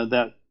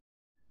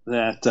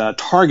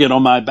target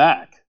on my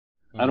back.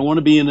 I don't want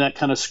to be in that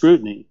kind of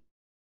scrutiny.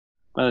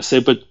 But I say,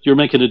 but you're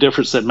making a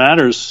difference that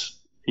matters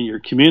in your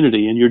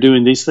community, and you're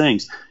doing these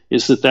things.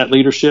 Is that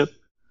leadership?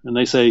 And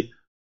they say,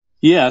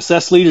 yes,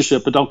 that's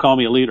leadership, but don't call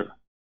me a leader.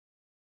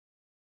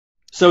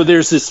 So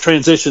there's this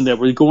transition that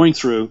we're going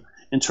through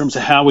in terms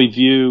of how we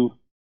view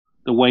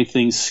the way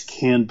things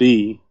can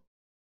be.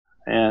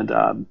 And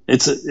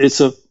it's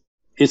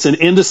an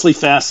endlessly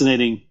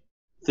fascinating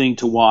thing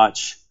to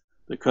watch,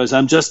 because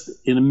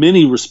in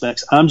many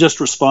respects, I'm just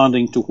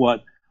responding to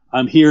what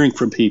I'm hearing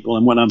from people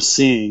and what I'm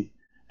seeing,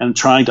 and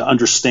trying to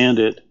understand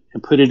it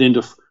and put it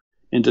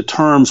into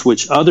terms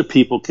which other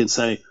people can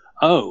say,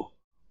 oh,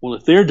 well,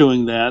 if they're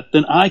doing that,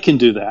 then I can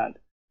do that.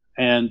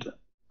 And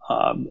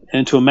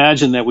to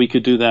imagine that we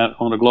could do that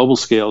on a global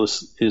scale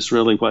is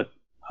really what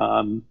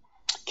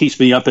keeps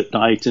me up at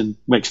night and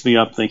makes me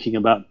up thinking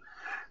about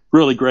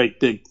really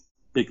great,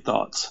 big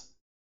thoughts.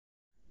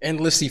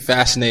 Endlessly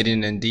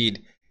fascinating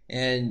indeed.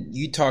 And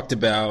you talked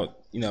about,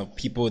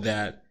 people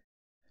that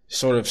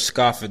sort of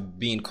scoff at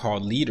being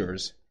called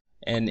leaders.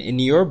 And in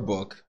your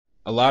book,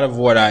 a lot of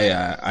what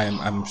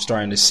I'm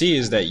starting to see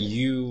is that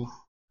you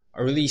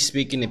are really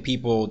speaking to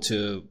people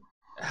to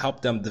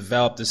help them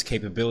develop this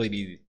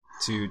capability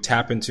to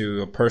tap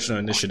into a personal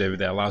initiative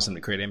that allows them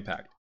to create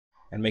impact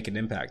and make an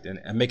impact and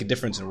make a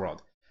difference in the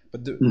world.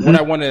 But what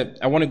I want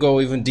to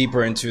go even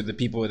deeper into the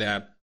people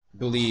that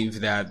believe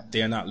that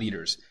they are not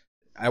leaders.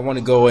 I want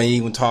to go and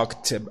even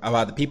talk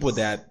about the people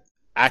that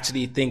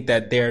actually think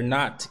that they're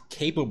not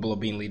capable of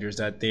being leaders,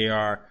 that they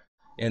are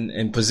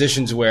in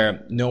positions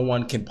where no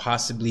one can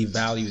possibly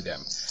value them.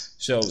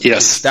 So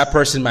yes, that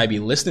person might be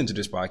listening to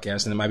this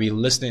podcast, and they might be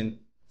listening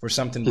for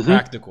something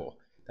practical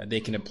that they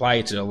can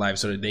apply to their life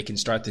so that they can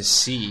start to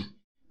see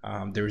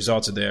the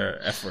results of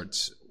their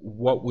efforts.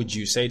 What would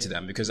you say to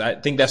them? Because I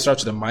think that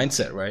starts with a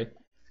mindset, right?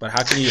 But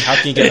how can you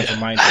get into a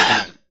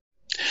mindset?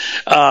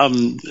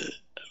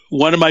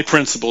 One of my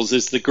principles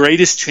is the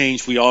greatest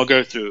change we all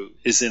go through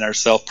is in our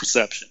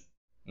self-perception.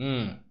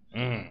 I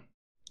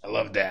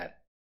love that.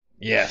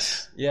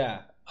 Yes.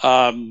 Yeah.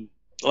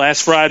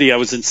 Last Friday, I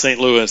was in St.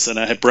 Louis, and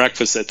I had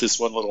breakfast at this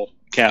one little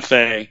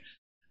cafe.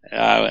 And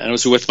I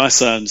was with my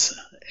sons,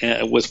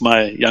 with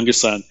my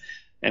youngest son,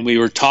 and we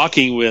were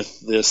talking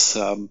with this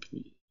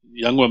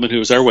young woman who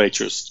was our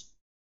waitress.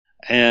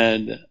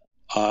 And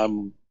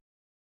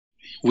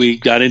we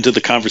got into the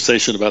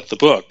conversation about the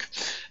book,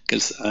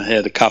 because I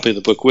had a copy of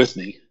the book with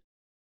me.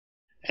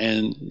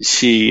 And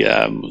she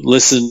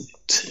listened,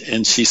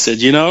 and she said,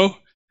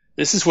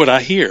 this is what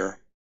I hear.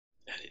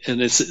 And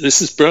this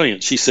is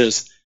brilliant. She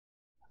says,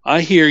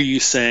 I hear you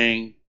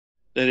saying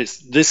that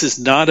this is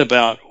not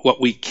about what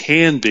we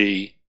can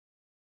be,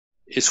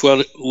 it's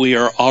what we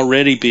are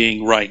already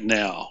being right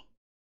now.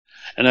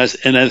 And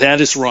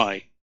that is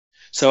right.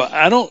 So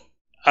I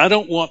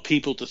don't want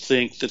people to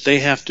think that they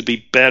have to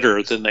be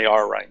better than they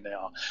are right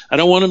now. I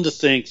don't want them to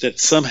think that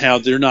somehow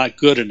they're not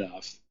good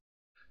enough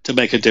to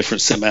make a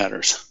difference that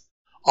matters.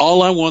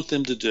 All I want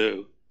them to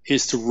do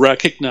is to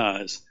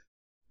recognize,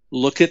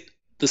 look at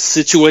the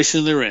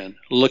situation they're in,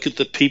 look at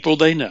the people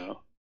they know,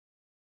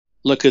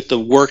 look at the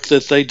work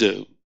that they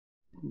do,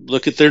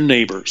 look at their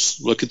neighbors,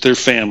 look at their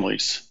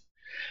families,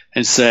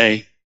 and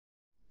say,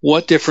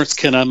 what difference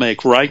can I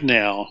make right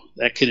now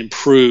that can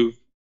improve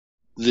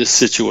this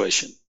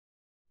situation?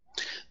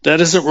 That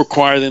doesn't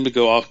require them to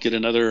go off and get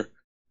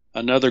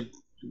another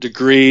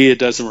degree. It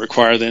doesn't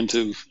require them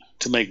to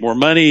make more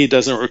money. It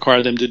doesn't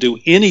require them to do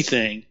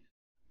anything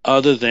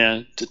other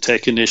than to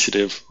take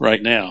initiative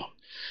right now.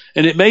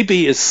 And it may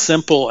be as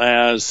simple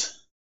as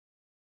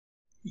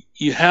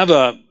you have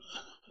a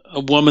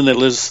woman that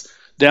lives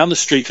down the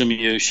street from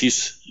you.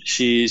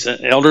 She's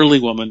an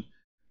elderly woman.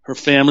 Her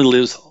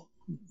family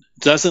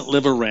doesn't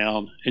live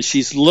around, and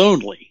she's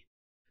lonely,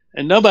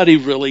 and nobody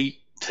really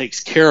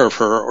takes care of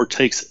her or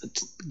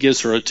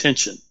gives her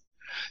attention.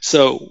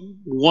 So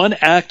one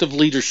act of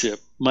leadership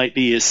might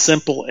be as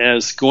simple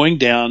as going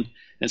down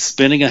and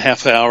spending a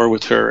half hour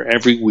with her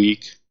every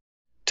week,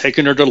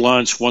 taking her to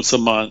lunch once a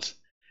month,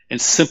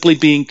 and simply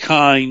being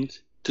kind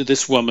to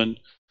this woman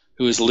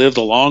who has lived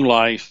a long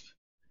life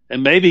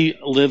and maybe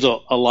lived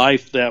a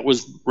life that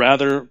was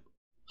rather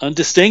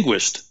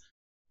undistinguished.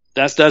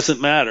 That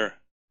doesn't matter.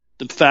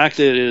 The fact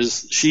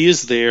is she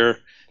is there,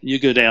 and you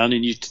go down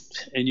and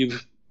you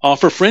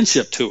offer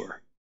friendship to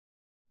her.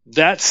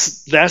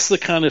 That's the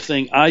kind of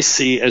thing I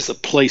see as a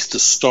place to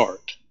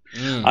start.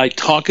 I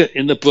talk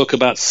in the book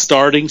about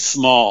starting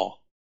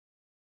small.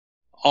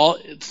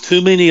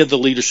 Too many of the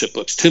leadership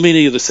books, too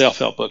many of the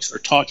self-help books are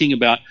talking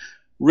about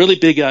really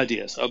big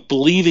ideas, of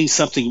believing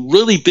something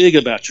really big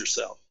about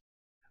yourself.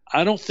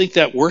 I don't think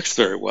that works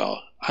very well.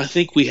 I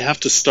think we have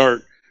to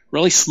start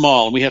really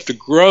small, and we have to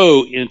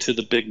grow into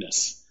the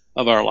bigness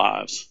of our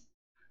lives.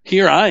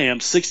 Here I am,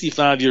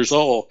 65 years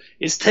old.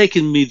 It's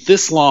taken me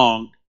this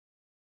long,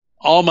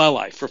 all my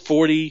life, for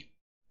 40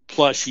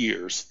 plus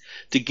years,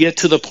 to get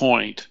to the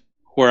point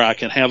where I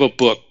can have a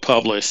book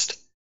published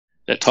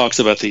that talks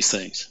about these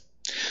things.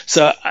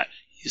 So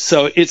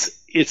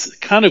it's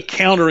kind of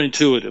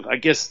counterintuitive, I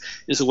guess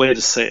is a way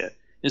to say it,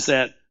 is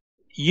that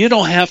you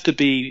don't have to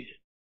be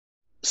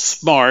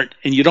smart,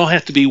 and you don't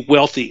have to be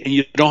wealthy, and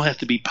you don't have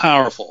to be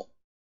powerful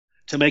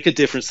to make a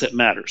difference that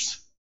matters.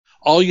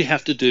 All you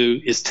have to do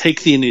is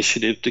take the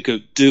initiative to go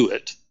do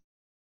it,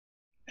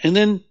 and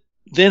then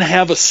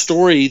have a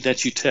story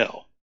that you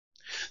tell.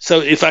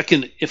 So if I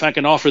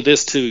can offer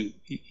this to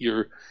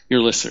your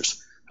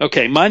listeners.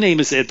 Okay, my name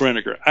is Ed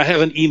Breniger. I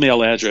have an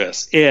email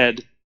address,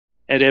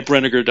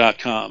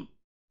 ed@edbreniger.com.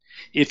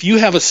 If you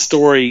have a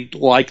story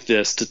like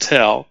this to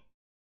tell,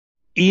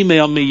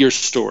 email me your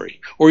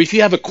story. Or if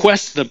you have a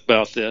question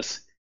about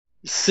this,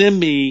 send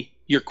me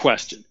your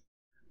question.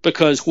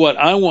 Because what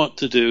I want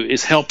to do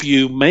is help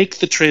you make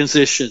the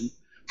transition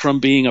from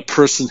being a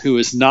person who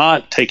is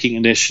not taking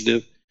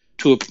initiative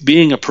to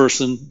being a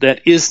person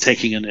that is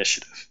taking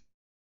initiative.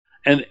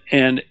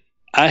 And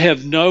I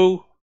have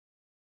no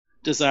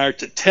desire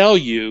to tell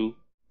you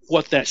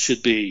what that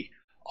should be.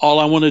 All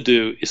I want to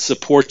do is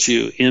support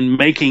you in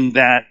making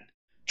that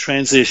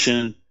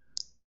transition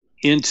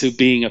into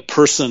being a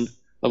person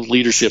of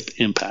leadership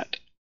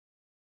impact.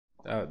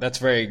 That's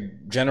very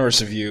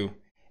generous of you.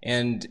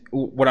 And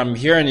what I'm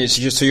hearing is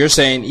so you're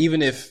saying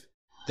even if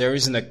there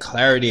isn't a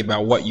clarity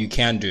about what you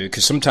can do,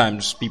 because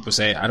sometimes people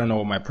say, I don't know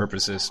what my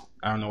purpose is.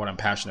 I don't know what I'm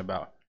passionate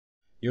about.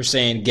 You're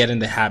saying get in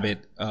the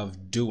habit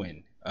of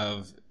doing,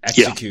 of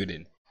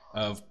executing,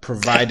 of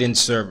providing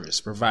service,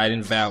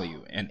 providing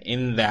value. And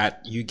in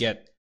that you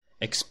get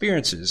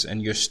experiences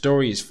and your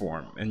stories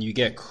form and you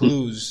get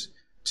clues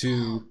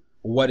to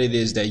what it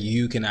is that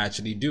you can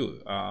actually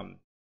do. And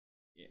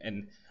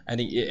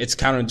it's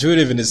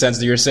counterintuitive in the sense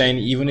that you're saying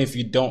even if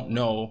you don't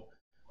know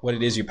what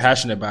it is you're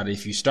passionate about,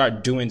 if you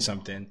start doing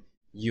something,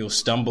 you'll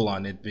stumble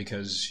on it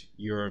because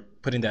you're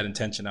putting that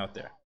intention out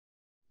there.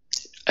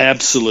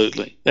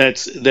 Absolutely.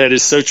 That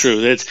is so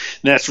true.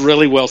 That's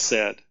really well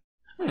said.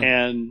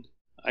 And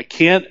I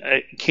can't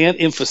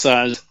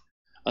emphasize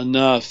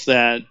enough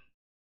that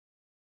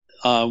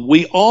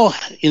we all,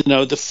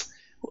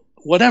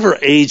 whatever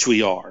age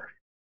we are,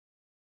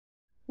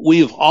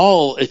 we've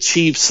all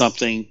achieved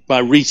something by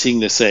reaching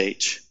this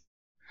age.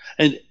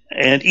 And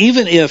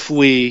even if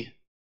we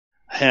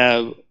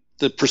have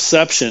the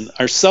perception,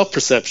 our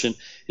self-perception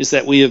is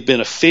that we have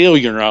been a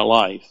failure in our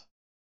life,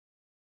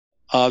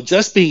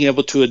 just being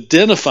able to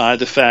identify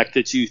the fact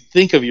that you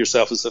think of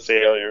yourself as a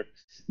failure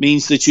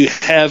means that you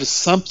have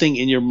something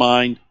in your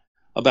mind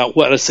about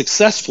what a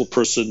successful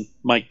person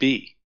might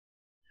be.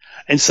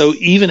 And so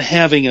even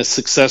having a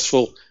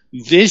successful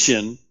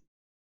vision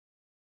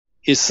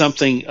is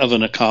something of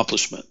an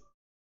accomplishment.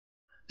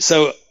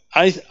 So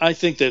I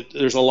think that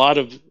there's a lot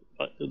of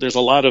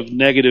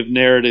negative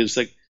narratives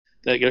that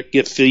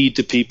get fed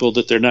to people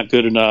that they're not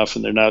good enough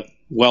and they're not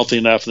wealthy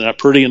enough and they're not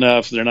pretty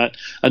enough and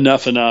they're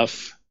not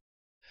enough.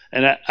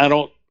 And I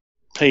don't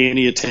pay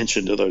any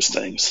attention to those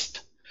things.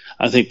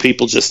 I think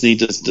people just need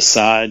to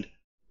decide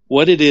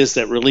what it is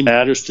that really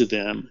matters to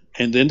them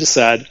and then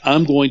decide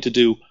I'm going to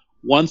do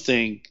one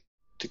thing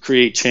to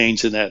create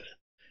change in that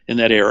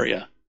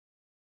area.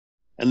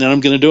 And then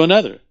I'm going to do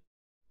another.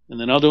 And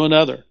then I'll do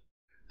another.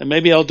 And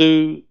maybe I'll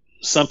do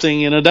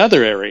something in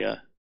another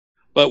area.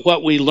 But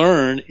what we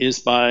learn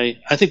is I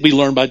think we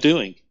learn by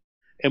doing.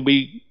 And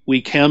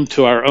we come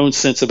to our own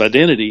sense of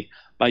identity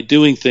by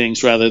doing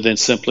things rather than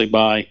simply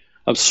by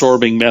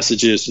absorbing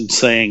messages and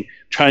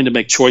trying to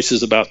make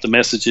choices about the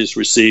messages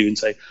received and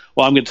say,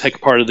 well, I'm going to take a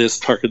part of this,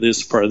 part of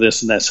this, part of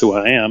this, and that's who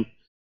I am.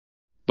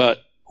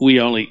 But we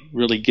only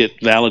really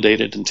get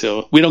validated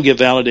we don't get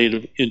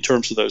validated in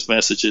terms of those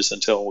messages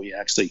until we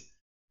actually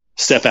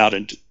step out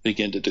and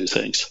begin to do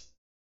things.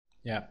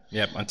 Yeah,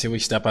 until we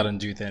step out and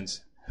do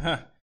things. Huh.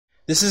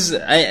 This is,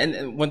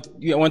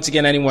 once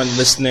again, anyone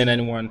listening,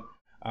 anyone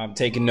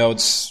taking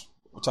notes,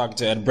 we're talking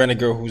to Ed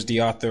Breniger, who's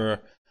the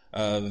author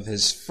of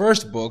his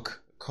first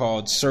book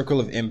called Circle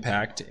of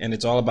Impact, and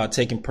it's all about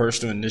taking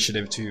personal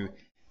initiative to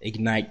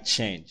ignite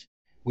change.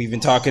 We've been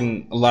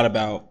talking a lot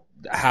about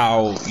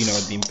how,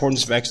 the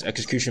importance of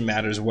execution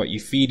matters, what you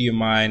feed your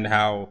mind,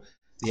 how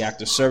the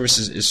act of service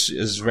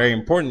is very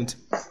important.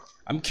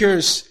 I'm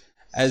curious,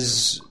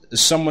 as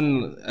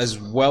someone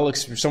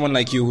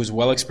like you who's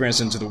well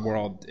experienced in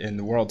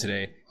the world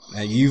today,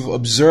 you've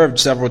observed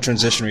several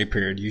transitionary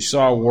periods. You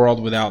saw a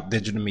world without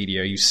digital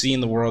media. You've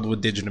seen the world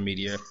with digital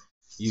media.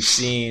 You've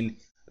seen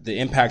the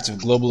impacts of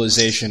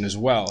globalization as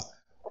well.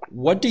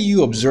 What do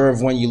you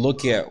observe when you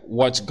look at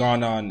what's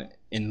gone on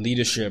in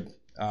leadership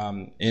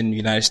in the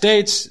United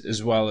States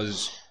as well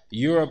as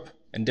Europe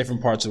and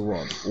different parts of the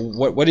world?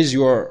 What is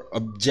your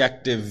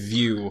objective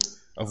view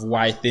of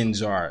why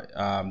things are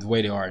the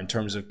way they are in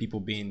terms of people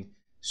being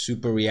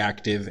super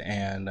reactive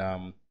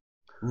and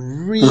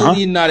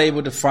really not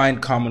able to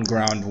find common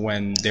ground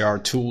when there are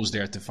tools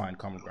there to find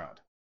common ground?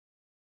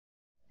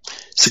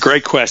 It's a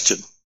great question.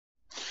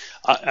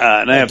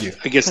 And I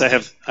guess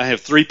I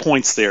have 3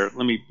 points there.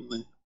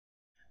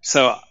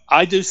 So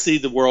I do see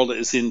the world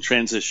as in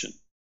transition,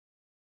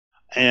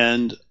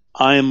 and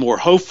I am more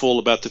hopeful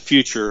about the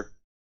future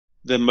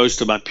than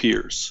most of my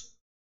peers.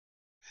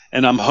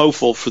 And I'm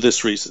hopeful for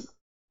this reason.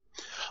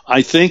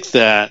 I think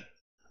that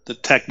the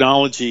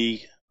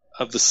technology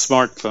of the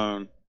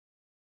smartphone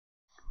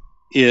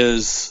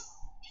is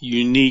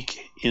unique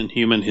in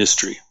human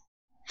history,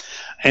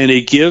 and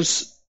it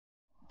gives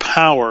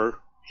power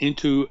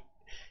into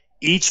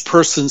each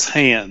person's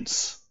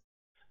hands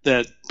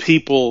that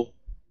people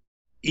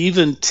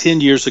even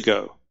 10 years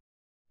ago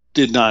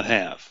did not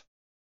have.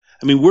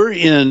 I mean, we're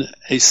in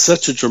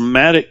such a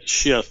dramatic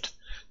shift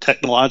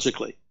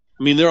technologically.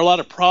 I mean, there are a lot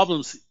of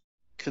problems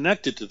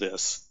connected to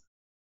this,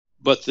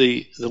 but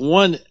the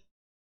one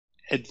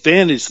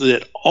advantage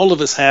that all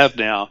of us have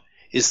now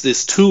is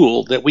this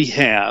tool that we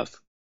have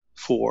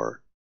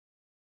for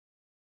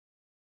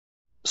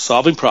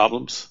solving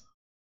problems,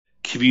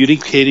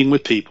 communicating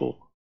with people,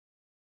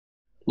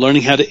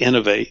 learning how to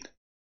innovate,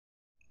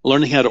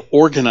 learning how to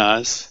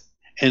organize,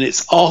 and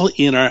it's all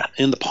in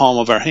the palm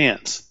of our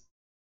hands.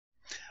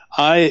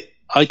 I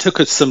took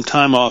some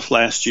time off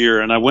last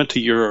year, and I went to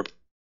Europe,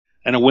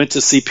 and I went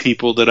to see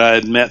people that I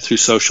had met through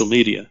social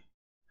media.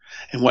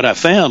 And what I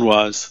found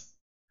was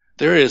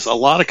there is a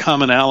lot of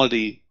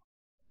commonality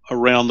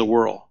around the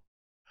world.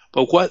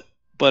 But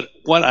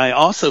what I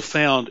also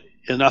found,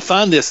 and I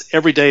find this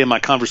every day in my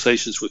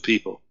conversations with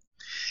people,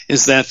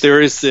 is that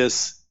there is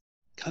this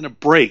kind of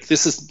break.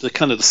 This is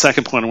the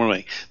second point I want to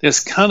make. There's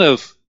kind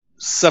of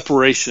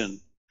separation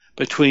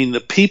between the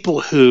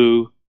people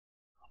who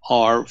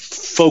are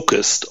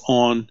focused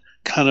on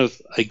kind of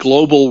a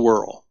global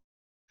world,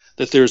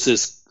 that there's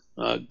this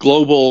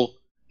global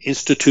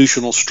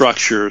institutional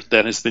structure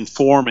that has been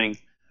forming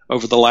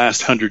over the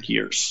last 100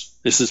 years.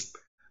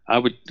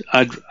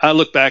 I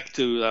look back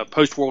to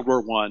post-World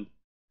War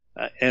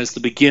I as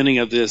the beginning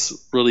of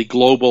this really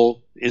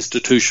global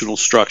institutional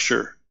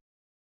structure.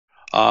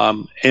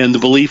 And the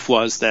belief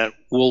was that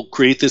we'll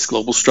create this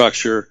global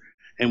structure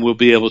and we'll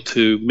be able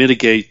to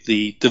mitigate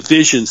the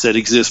divisions that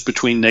exist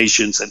between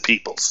nations and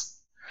peoples.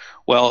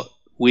 Well,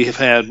 we have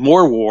had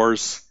more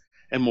wars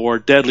and more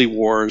deadly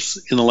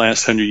wars in the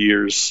last 100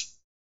 years.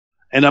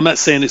 And I'm not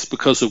saying it's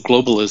because of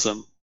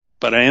globalism,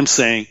 but I am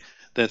saying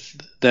that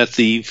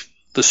the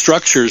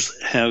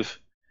structures have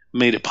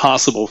made it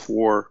possible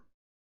for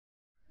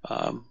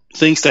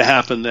things to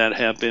happen that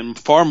have been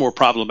far more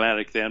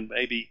problematic than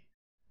maybe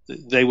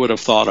they would have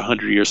thought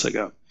 100 years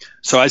ago.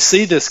 So I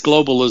see this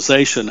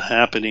globalization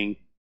happening,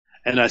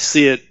 and I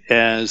see it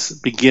as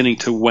beginning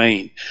to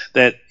wane,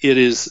 that it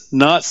is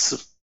not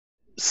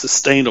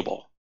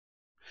sustainable.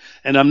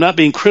 And I'm not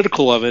being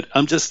critical of it.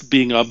 I'm just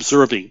being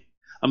observing.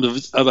 I'm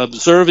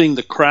observing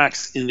the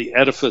cracks in the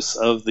edifice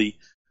of the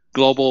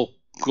global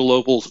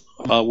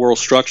world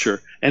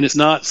structure, and it's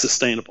not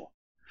sustainable.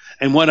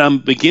 And what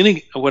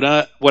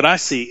I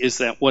see is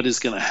that what is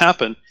going to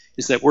happen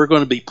is that we're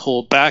going to be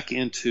pulled back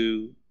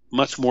into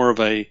much more of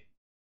a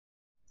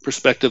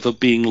perspective of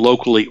being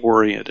locally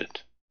oriented.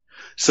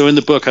 So in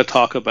the book, I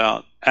talk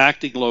about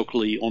acting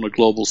locally on a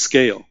global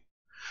scale.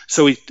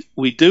 So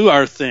we do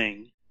our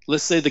thing.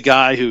 Let's say the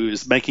guy who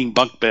is making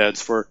bunk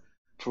beds for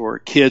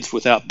kids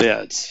without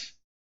beds.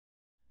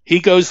 He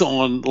goes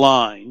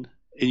online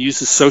and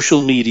uses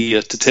social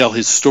media to tell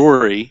his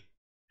story.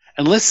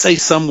 And let's say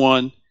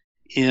someone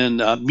in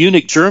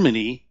Munich,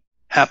 Germany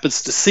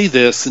happens to see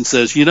this and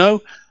says,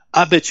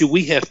 I bet you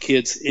we have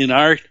kids in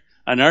our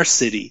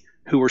city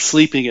who are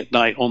sleeping at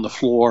night on the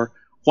floor.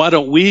 Why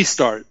don't we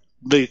start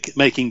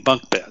making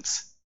bunk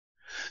beds?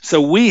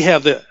 So we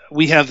have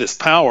this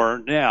power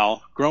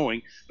now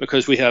growing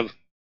because we have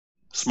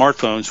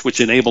smartphones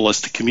which enable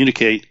us to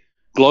communicate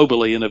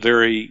globally in a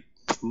very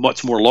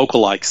much more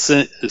local-like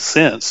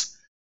sense,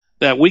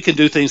 that we can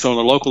do things on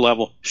a local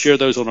level, share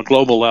those on a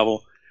global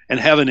level, and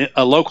have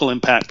a local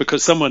impact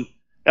because someone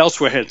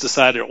elsewhere has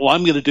decided, well,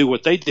 I'm going to do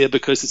what they did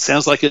because it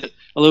sounds like a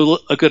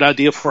good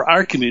idea for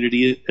our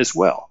community as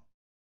well.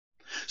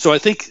 So I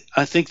think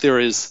there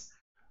is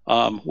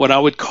what I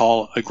would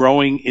call a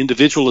growing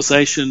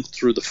individualization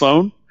through the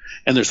phone,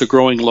 and there's a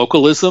growing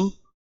localism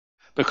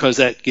because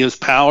that gives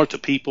power to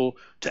people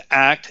to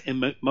act,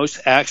 and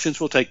most actions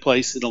will take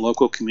place in a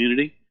local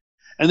community.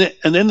 And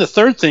then the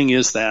third thing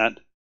is that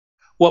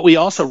what we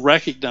also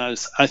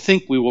recognize, I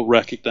think we will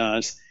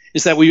recognize,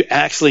 is that we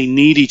actually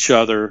need each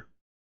other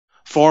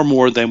far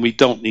more than we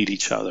don't need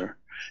each other.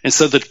 And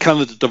so the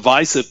kind of the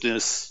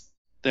divisiveness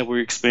that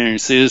we're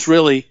experiencing is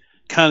really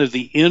kind of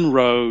the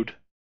inroad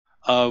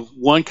of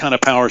one kind of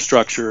power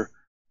structure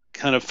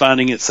kind of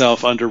finding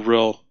itself under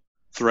real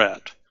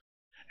threat.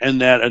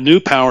 And that a new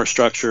power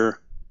structure,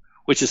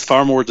 which is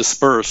far more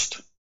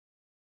dispersed,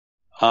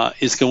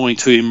 is going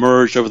to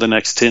emerge over the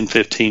next 10,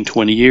 15,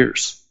 20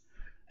 years.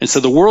 And so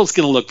the world's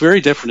going to look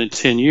very different in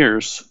 10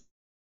 years.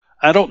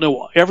 I don't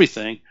know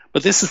everything,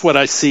 but this is what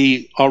I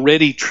see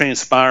already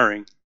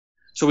transpiring.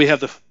 So we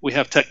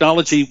have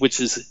technology which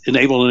is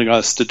enabling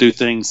us to do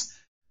things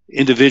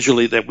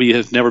individually that we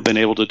have never been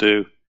able to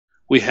do.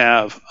 We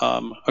have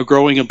a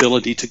growing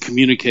ability to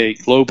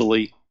communicate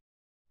globally,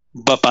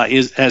 but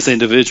as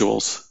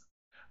individuals.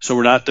 So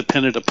we're not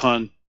dependent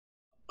upon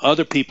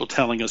other people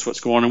telling us what's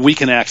going on, and we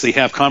can actually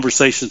have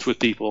conversations with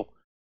people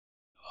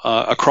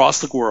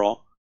across the world.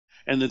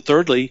 And then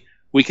thirdly,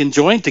 we can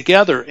join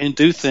together and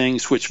do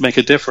things which make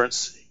a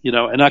difference,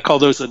 and I call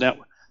those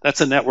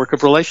that's a network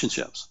of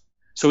relationships.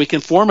 So we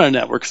can form our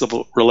networks of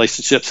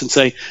relationships and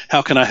say,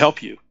 how can I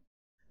help you?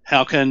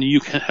 How can you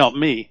help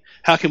me?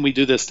 How can we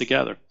do this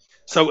together?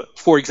 So,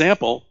 for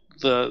example,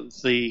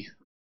 the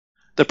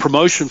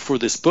promotion for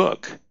this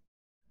book,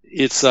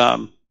 it's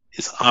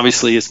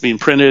obviously it's being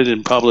printed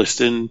and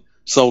published and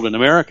sold in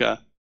America,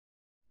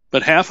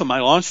 but half of my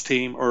launch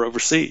team are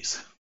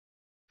overseas.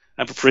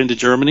 I have a friend in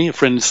Germany, a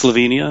friend in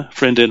Slovenia, a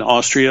friend in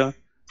Austria, a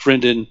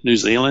friend in New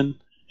Zealand,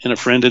 and a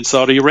friend in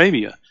Saudi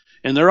Arabia.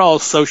 And they're all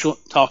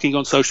talking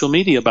on social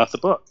media about the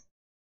book.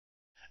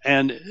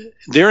 And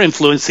they're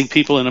influencing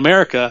people in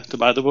America to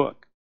buy the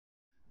book,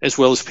 as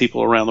well as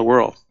people around the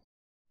world.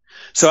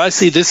 So I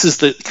see this is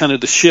the kind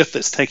of the shift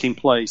that's taking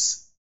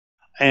place.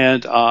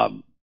 And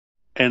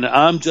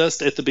I'm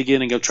just at the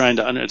beginning of trying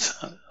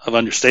to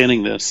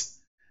understanding this.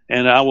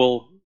 And I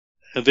will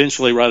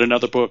eventually write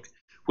another book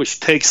which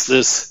takes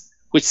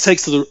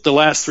the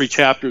last 3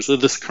 chapters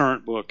of this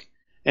current book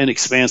and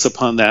expands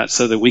upon that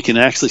so that we can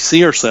actually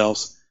see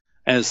ourselves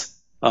as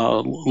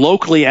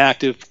locally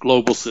active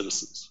global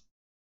citizens.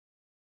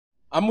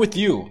 I'm with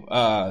you.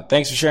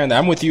 Thanks for sharing that.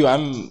 I'm with you.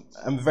 I'm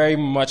very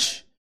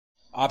much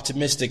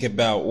optimistic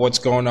about what's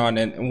going on.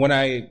 And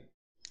a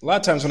lot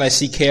of times when I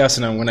see chaos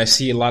and when I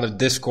see a lot of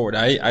discord,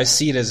 I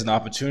see it as an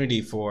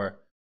opportunity for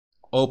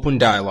open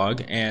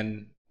dialogue.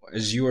 And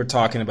as you were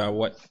talking about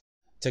what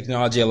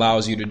technology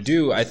allows you to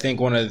do, I think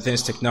one of the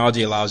things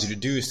technology allows you to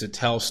do is to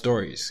tell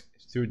stories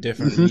through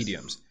different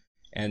mediums.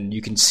 And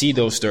you can see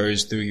those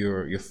stories through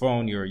your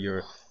phone,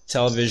 your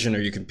television, or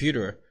your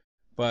computer.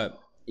 But,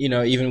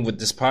 even with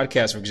this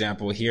podcast, for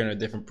example, here in a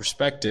different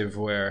perspective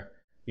where,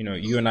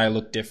 you and I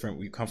look different,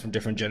 we come from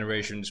different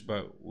generations,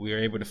 but we are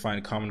able to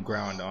find common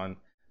ground on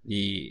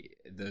the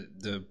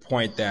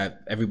point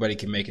that everybody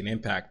can make an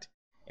impact.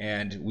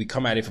 And we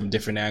come at it from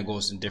different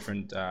angles and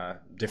different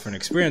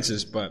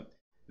experiences, but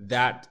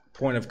that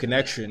point of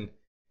connection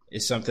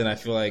is something I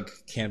feel like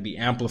can be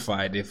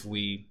amplified if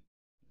we,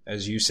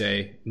 as you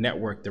say,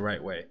 network the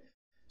right way.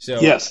 So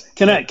yes,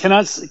 can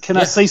I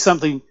say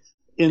something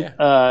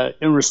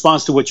in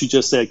response to what you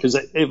just said, because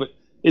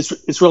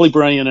it's really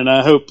brilliant, and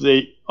I hope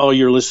that all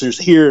your listeners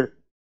here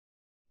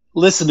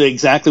listen to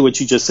exactly what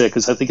you just said,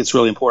 because I think it's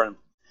really important.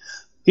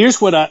 Here's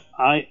what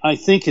I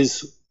think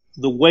is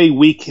the way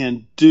we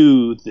can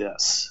do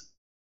this.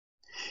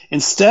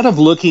 Instead of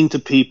looking to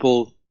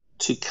people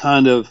to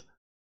kind of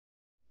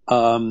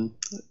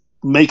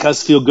make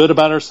us feel good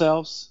about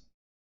ourselves,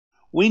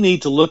 we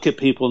need to look at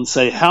people and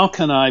say, how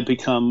can I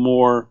become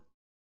more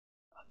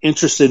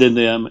interested in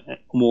them,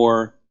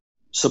 more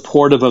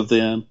supportive of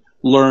them,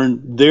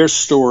 learn their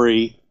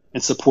story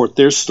and support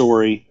their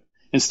story,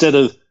 instead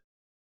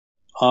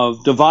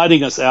of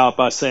dividing us out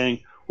by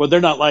saying, well,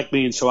 they're not like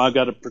me, and so I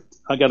got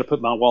to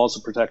put my walls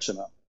of protection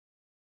up.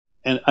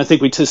 And I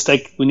think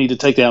we need to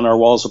take down our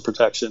walls of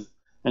protection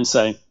and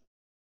say,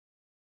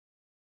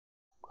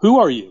 who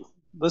are you?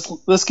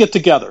 Let's get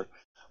together.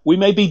 We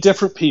may be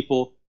different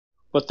people,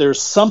 but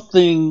there's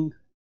something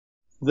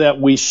that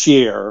we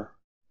share,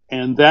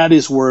 and that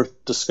is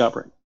worth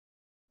discovering.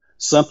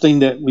 Something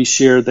that we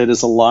share that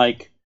is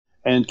alike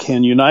and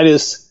can unite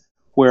us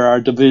where our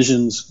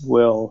divisions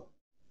will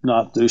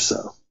not do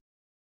so.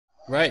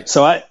 Right.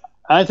 So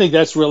I think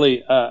that's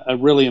really a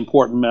really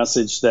important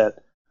message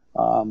that,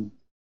 and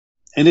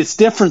it's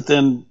different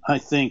than, I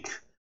think,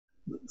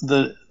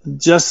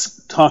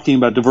 just talking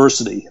about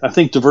diversity. I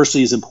think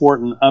diversity is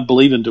important. I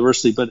believe in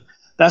diversity, but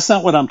that's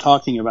not what I'm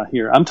talking about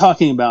here. I'm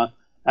talking about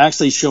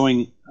actually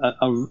showing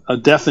a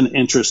definite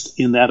interest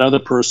in that other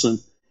person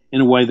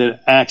in a way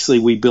that actually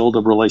we build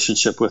a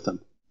relationship with them.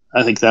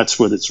 I think that's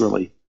what it's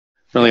really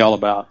all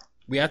about.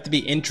 We have to be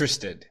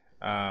interested.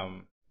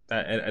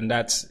 And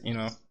that's,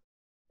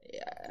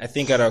 I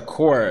think at our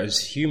core as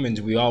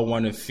humans, we all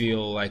want to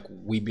feel like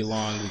we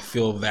belong, we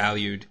feel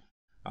valued.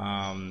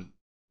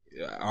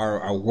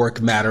 Our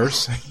work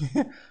matters.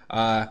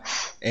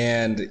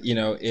 And,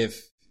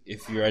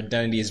 if your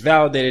identity is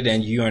validated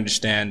and you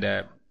understand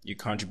that your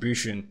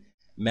contribution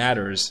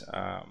matters,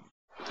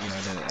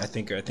 then I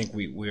think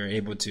we are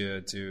able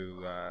to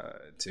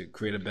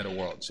create a better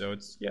world. So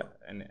it's,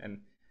 and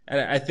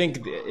I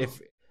think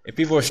if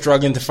people are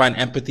struggling to find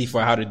empathy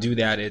for how to do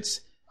that, it's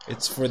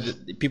for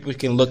the people who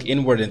can look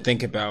inward and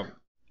think about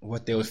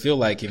what they would feel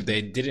like if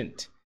they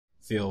didn't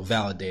feel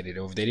validated,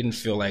 or if they didn't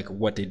feel like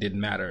what they did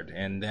mattered,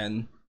 and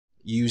then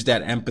use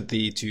that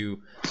empathy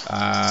to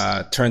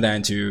turn that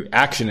into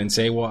action and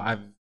say, well,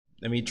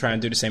 let me try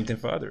and do the same thing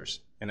for others,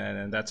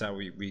 and that's how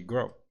we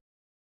grow.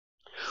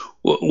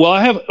 Well,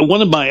 I have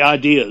one of my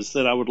ideas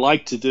that I would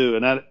like to do,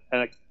 and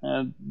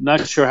I'm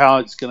not sure how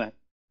it's going to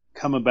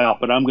come about,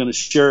 but I'm going to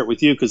share it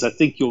with you because I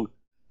think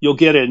you'll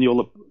get it and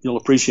you'll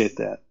appreciate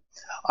that.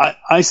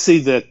 I see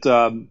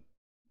that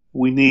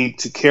we need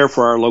to care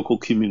for our local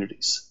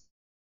communities.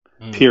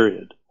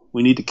 Period.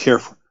 We need to care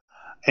for.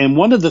 And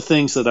one of the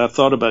things that I've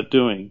thought about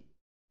doing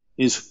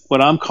is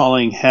what I'm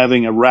calling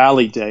having a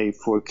rally day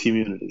for a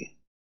community.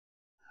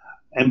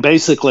 And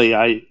basically,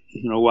 I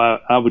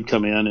would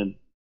come in and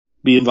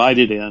be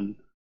invited in.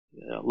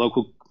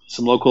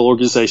 Some local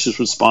organizations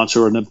would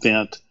sponsor an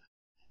event,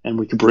 and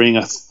we could bring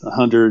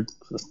 100,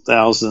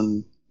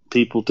 1,000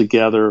 people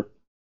together,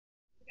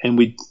 and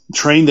we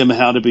train them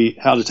how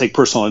to take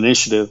personal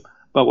initiative.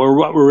 But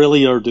what we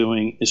really are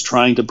doing is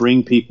trying to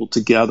bring people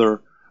together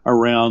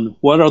around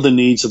what are the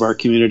needs of our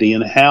community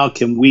and how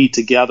can we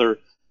together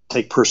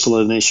take personal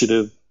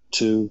initiative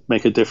to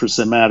make a difference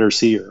that matters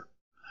here,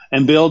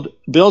 and build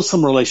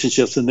some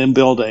relationships, and then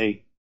build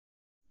a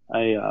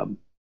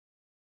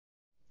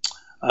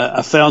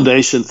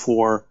foundation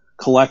for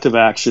collective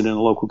action in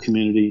a local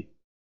community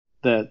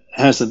that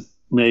hasn't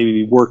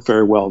maybe worked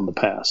very well in the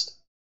past.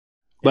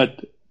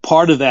 But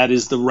part of that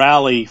is the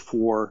rally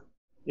for,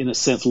 in a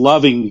sense,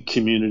 loving the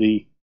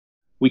community.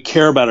 We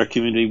care about our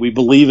community, we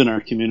believe in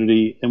our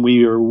community, and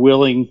we are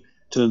willing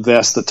to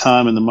invest the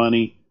time and the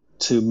money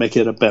to make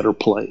it a better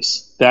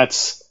place.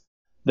 That's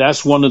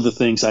one of the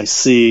things I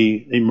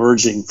see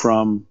emerging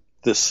from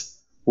this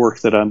work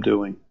that I'm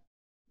doing.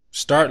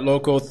 Start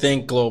local,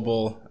 think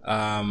global,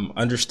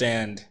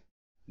 understand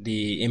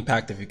the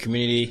impact of your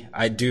community.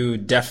 I do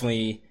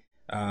definitely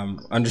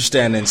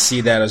understand and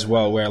see that as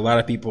well, where a lot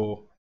of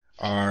people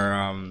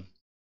are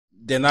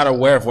they're not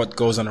aware of what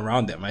goes on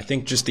around them. I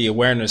think just the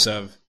awareness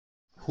of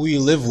who you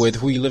live with,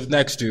 who you live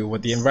next to,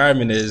 what the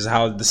environment is,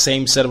 how the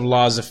same set of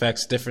laws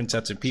affects different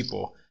sets of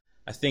people.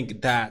 I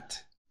think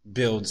that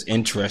builds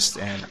interest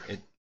and it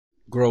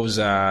grows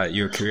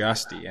your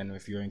curiosity. And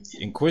if you're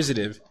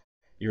inquisitive,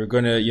 you're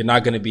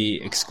not gonna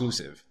be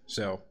exclusive.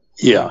 So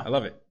I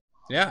love it.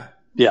 Yeah.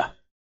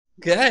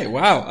 Okay.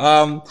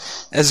 Wow.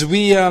 As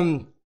we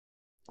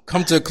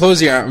come to a close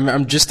here,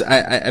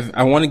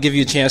 I want to give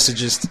you a chance to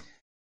just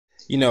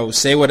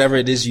say whatever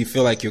it is you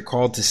feel like you're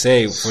called to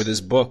say for this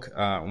book,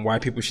 and why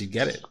people should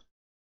get it.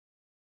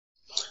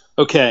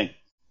 Okay.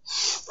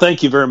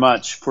 Thank you very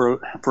much for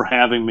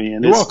having me.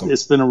 And You're welcome.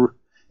 It's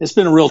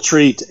been a real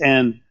treat.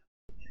 And,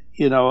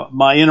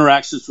 my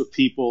interactions with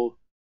people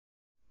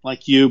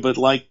like you, but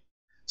like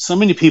so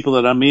many people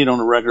that I meet on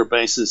a regular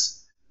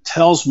basis,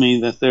 tells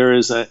me that there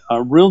is a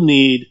real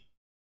need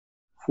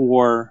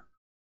for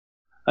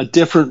a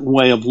different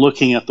way of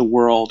looking at the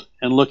world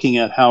and looking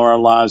at how our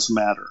lives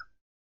matter.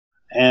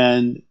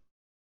 And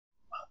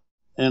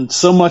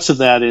so much of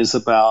that is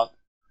about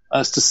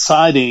us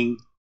deciding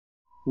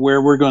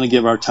where we're going to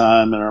give our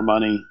time and our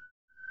money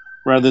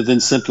rather than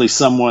simply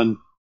someone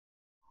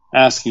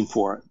asking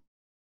for it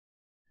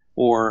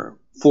or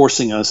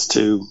forcing us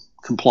to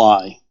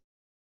comply.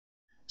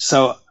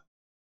 So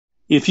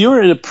if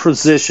you're in a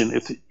position,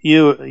 if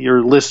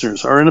your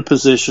listeners are in a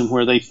position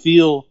where they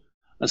feel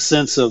a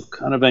sense of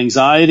kind of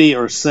anxiety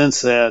or a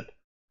sense that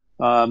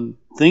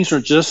things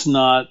are just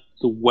not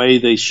the way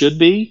they should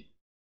be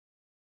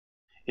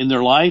in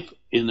their life,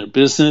 in their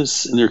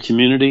business, in their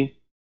community,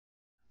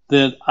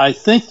 then I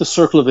think The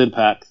Circle of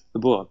Impact, the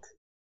book,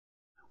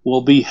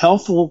 will be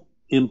helpful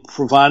in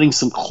providing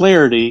some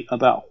clarity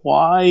about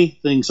why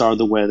things are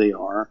the way they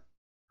are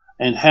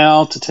and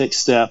how to take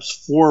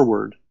steps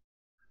forward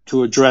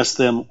to address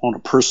them on a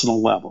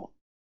personal level.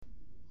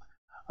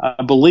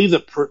 I believe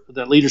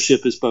that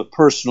leadership is both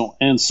personal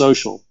and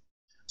social.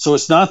 So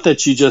it's not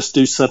that you just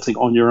do something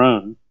on your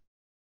own.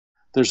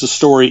 There's a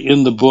story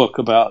in the book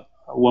about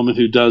a woman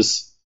who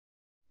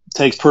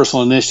takes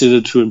personal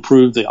initiative to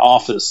improve the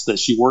office that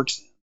she works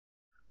in,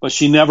 but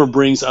she never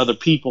brings other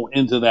people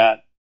into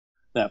that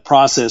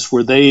process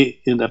where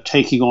they end up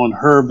taking on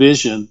her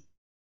vision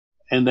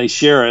and they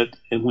share it.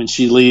 And when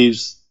she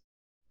leaves,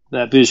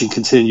 that vision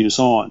continues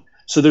on.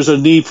 So there's a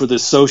need for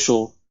this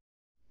social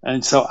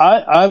And so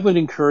I would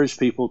encourage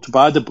people to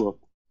buy the book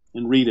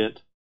and read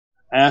it.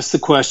 Ask the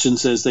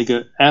questions as they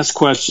go. Ask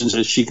questions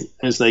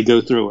as they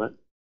go through it.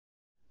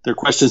 There are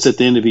questions at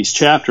the end of each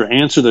chapter.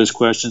 Answer those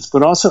questions,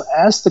 but also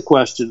ask the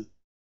question,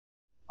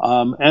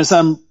 as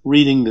I'm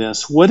reading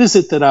this, what is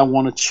it that I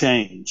want to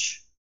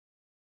change?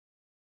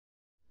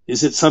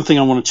 Is it something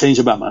I want to change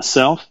about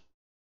myself?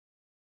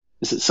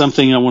 Is it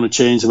something I want to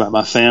change about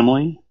my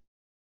family?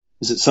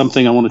 Is it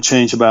something I want to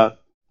change about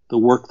the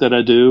work that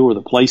I do, or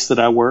the place that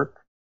I work,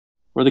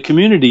 or the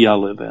community I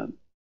live in?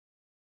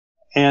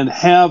 And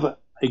have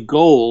a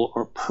goal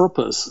or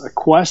purpose, a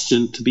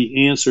question to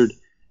be answered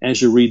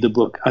as you read the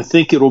book. I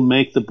think it'll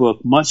make the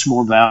book much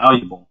more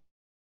valuable.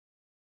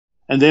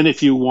 And then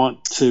if you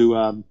want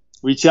to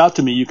reach out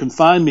to me, you can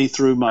find me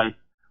through my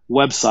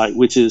website,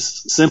 which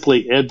is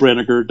simply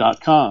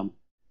edbrenegar.com.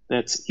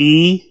 That's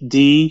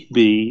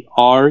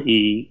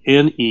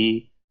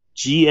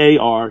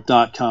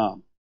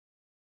EDBRENEGAR.com.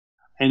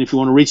 And if you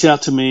want to reach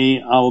out to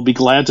me, I will be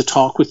glad to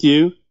talk with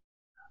you.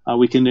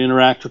 We can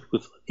interact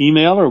with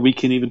email, or we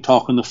can even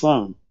talk on the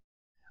phone.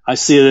 I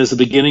see it as the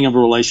beginning of a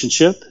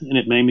relationship, and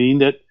it may mean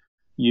that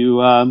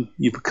you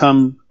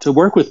come to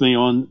work with me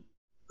on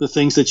the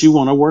things that you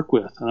want to work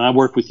with, and I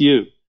work with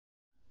you.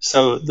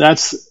 So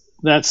that's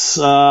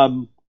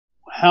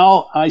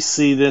how I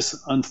see this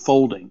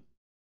unfolding.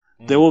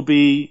 There will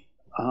be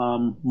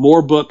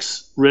more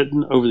books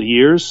written over the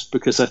years,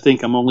 because I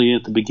think I'm only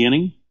at the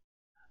beginning.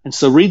 And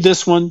so read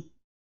this one.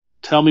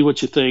 Tell me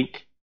what you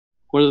think.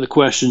 What are the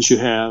questions you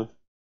have?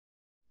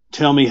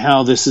 Tell me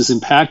how this is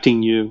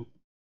impacting you,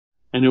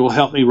 and it will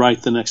help me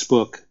write the next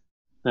book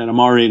that I'm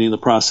already in the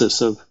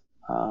process of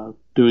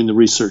doing the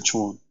research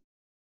on.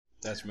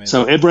 That's amazing.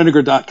 So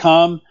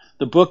edbrenegar.com.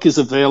 The book is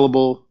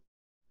available.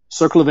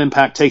 Circle of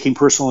Impact, Taking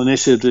Personal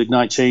Initiative to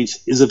Ignite Change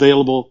is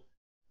available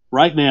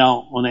right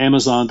now on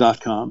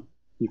Amazon.com.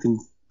 You can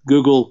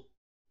Google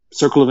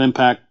Circle of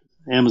Impact,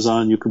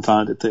 Amazon. You can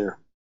find it there.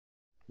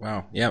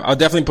 Wow. Yeah, I'll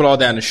definitely put all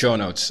that in the show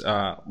notes.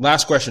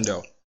 Last question,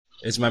 though,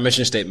 is my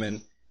mission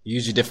statement.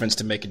 Use your difference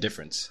to make a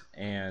difference.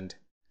 And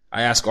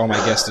I ask all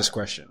my guests this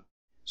question.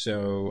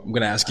 So I'm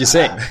going to ask you the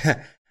same.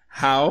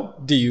 How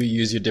do you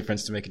use your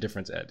difference to make a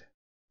difference, Ed?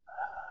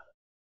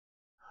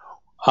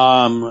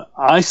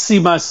 I see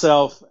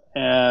myself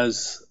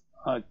as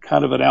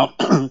kind of an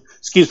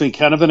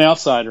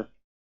outsider.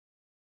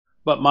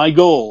 But my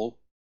goal,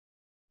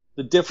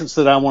 the difference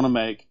that I want to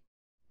make,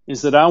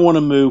 is that I want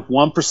to move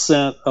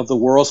 1% of the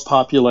world's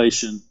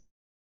population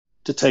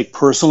to take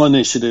personal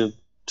initiative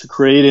to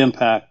create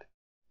impact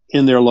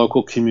in their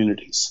local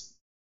communities.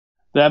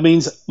 That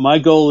means my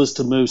goal is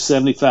to move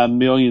 75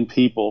 million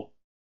people.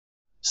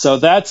 So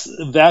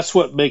that's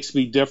what makes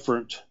me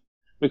different,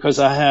 because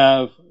I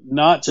have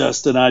not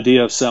just an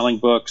idea of selling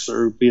books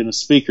or being a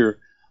speaker.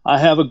 I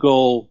have a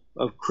goal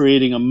of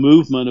creating a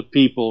movement of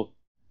people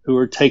who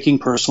are taking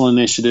personal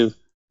initiative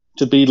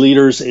to be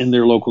leaders in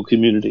their local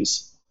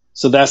communities.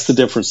 So that's the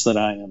difference that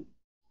I am.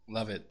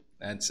 Love it.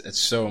 It's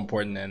so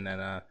important, and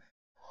the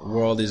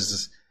world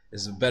is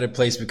a better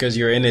place because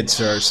you're in it,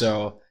 sir.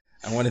 So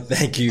I want to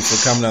thank you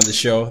for coming on the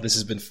show. This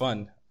has been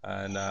fun,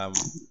 and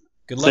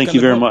good luck. Thank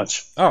you very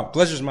much. Oh,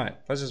 pleasure's mine.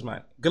 Pleasure's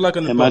mine. Good luck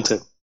on the book. Mine too.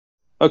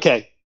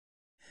 Okay.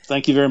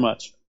 Thank you very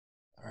much.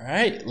 All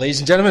right, ladies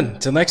and gentlemen.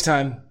 Till next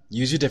time,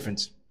 use your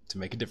difference to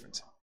make a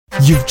difference.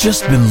 You've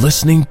just been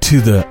listening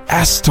to the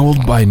As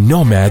Told by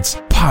Nomads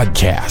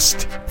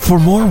podcast. For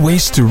more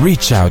ways to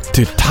reach out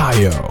to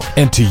Tayo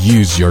and to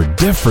use your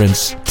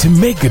difference to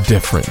make a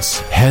difference,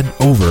 head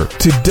over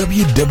to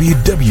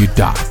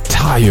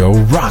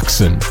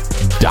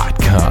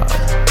www.tayoroxen.com.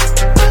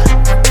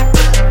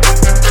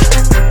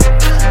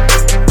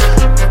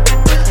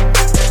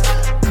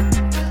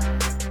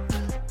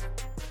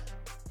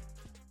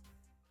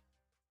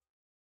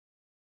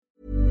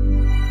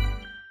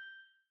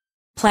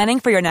 Planning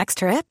for your next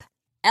trip?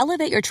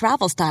 Elevate your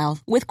travel style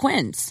with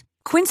Quince.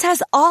 Quince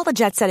has all the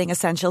jet-setting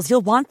essentials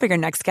you'll want for your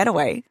next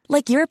getaway,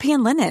 like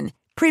European linen,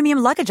 premium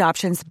luggage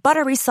options,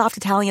 buttery soft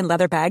Italian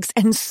leather bags,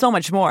 and so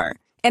much more.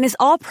 And is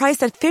all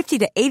priced at 50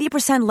 to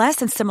 80% less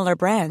than similar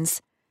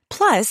brands.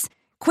 Plus,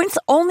 Quince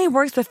only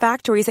works with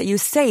factories that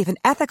use safe and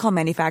ethical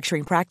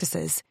manufacturing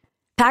practices.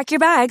 Pack your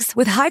bags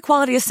with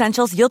high-quality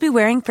essentials you'll be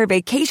wearing for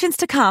vacations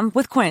to come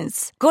with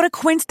Quince. Go to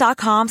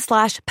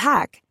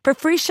quince.com/pack for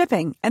free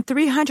shipping and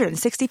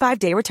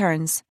 365-day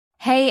returns.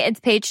 Hey,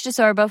 it's Paige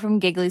DeSorbo from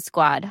Giggly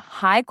Squad.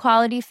 High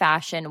quality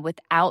fashion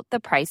without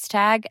the price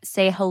tag.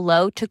 Say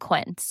hello to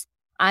Quince.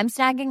 I'm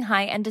snagging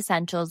high-end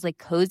essentials like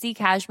cozy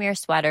cashmere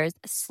sweaters,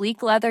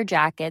 sleek leather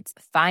jackets,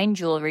 fine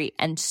jewelry,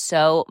 and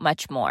so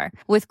much more.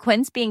 With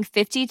Quince being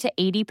 50 to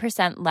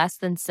 80% less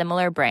than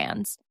similar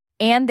brands.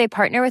 And they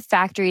partner with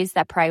factories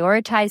that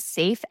prioritize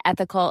safe,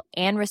 ethical,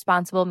 and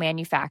responsible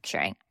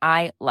manufacturing.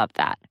 I love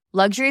that.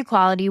 Luxury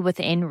quality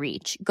within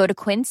reach. Go to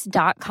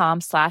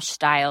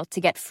quince.com/style to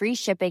get free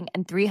shipping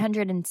and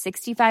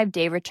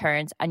 365-day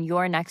returns on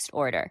your next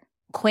order.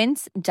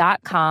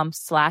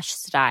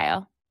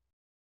 Quince.com/style.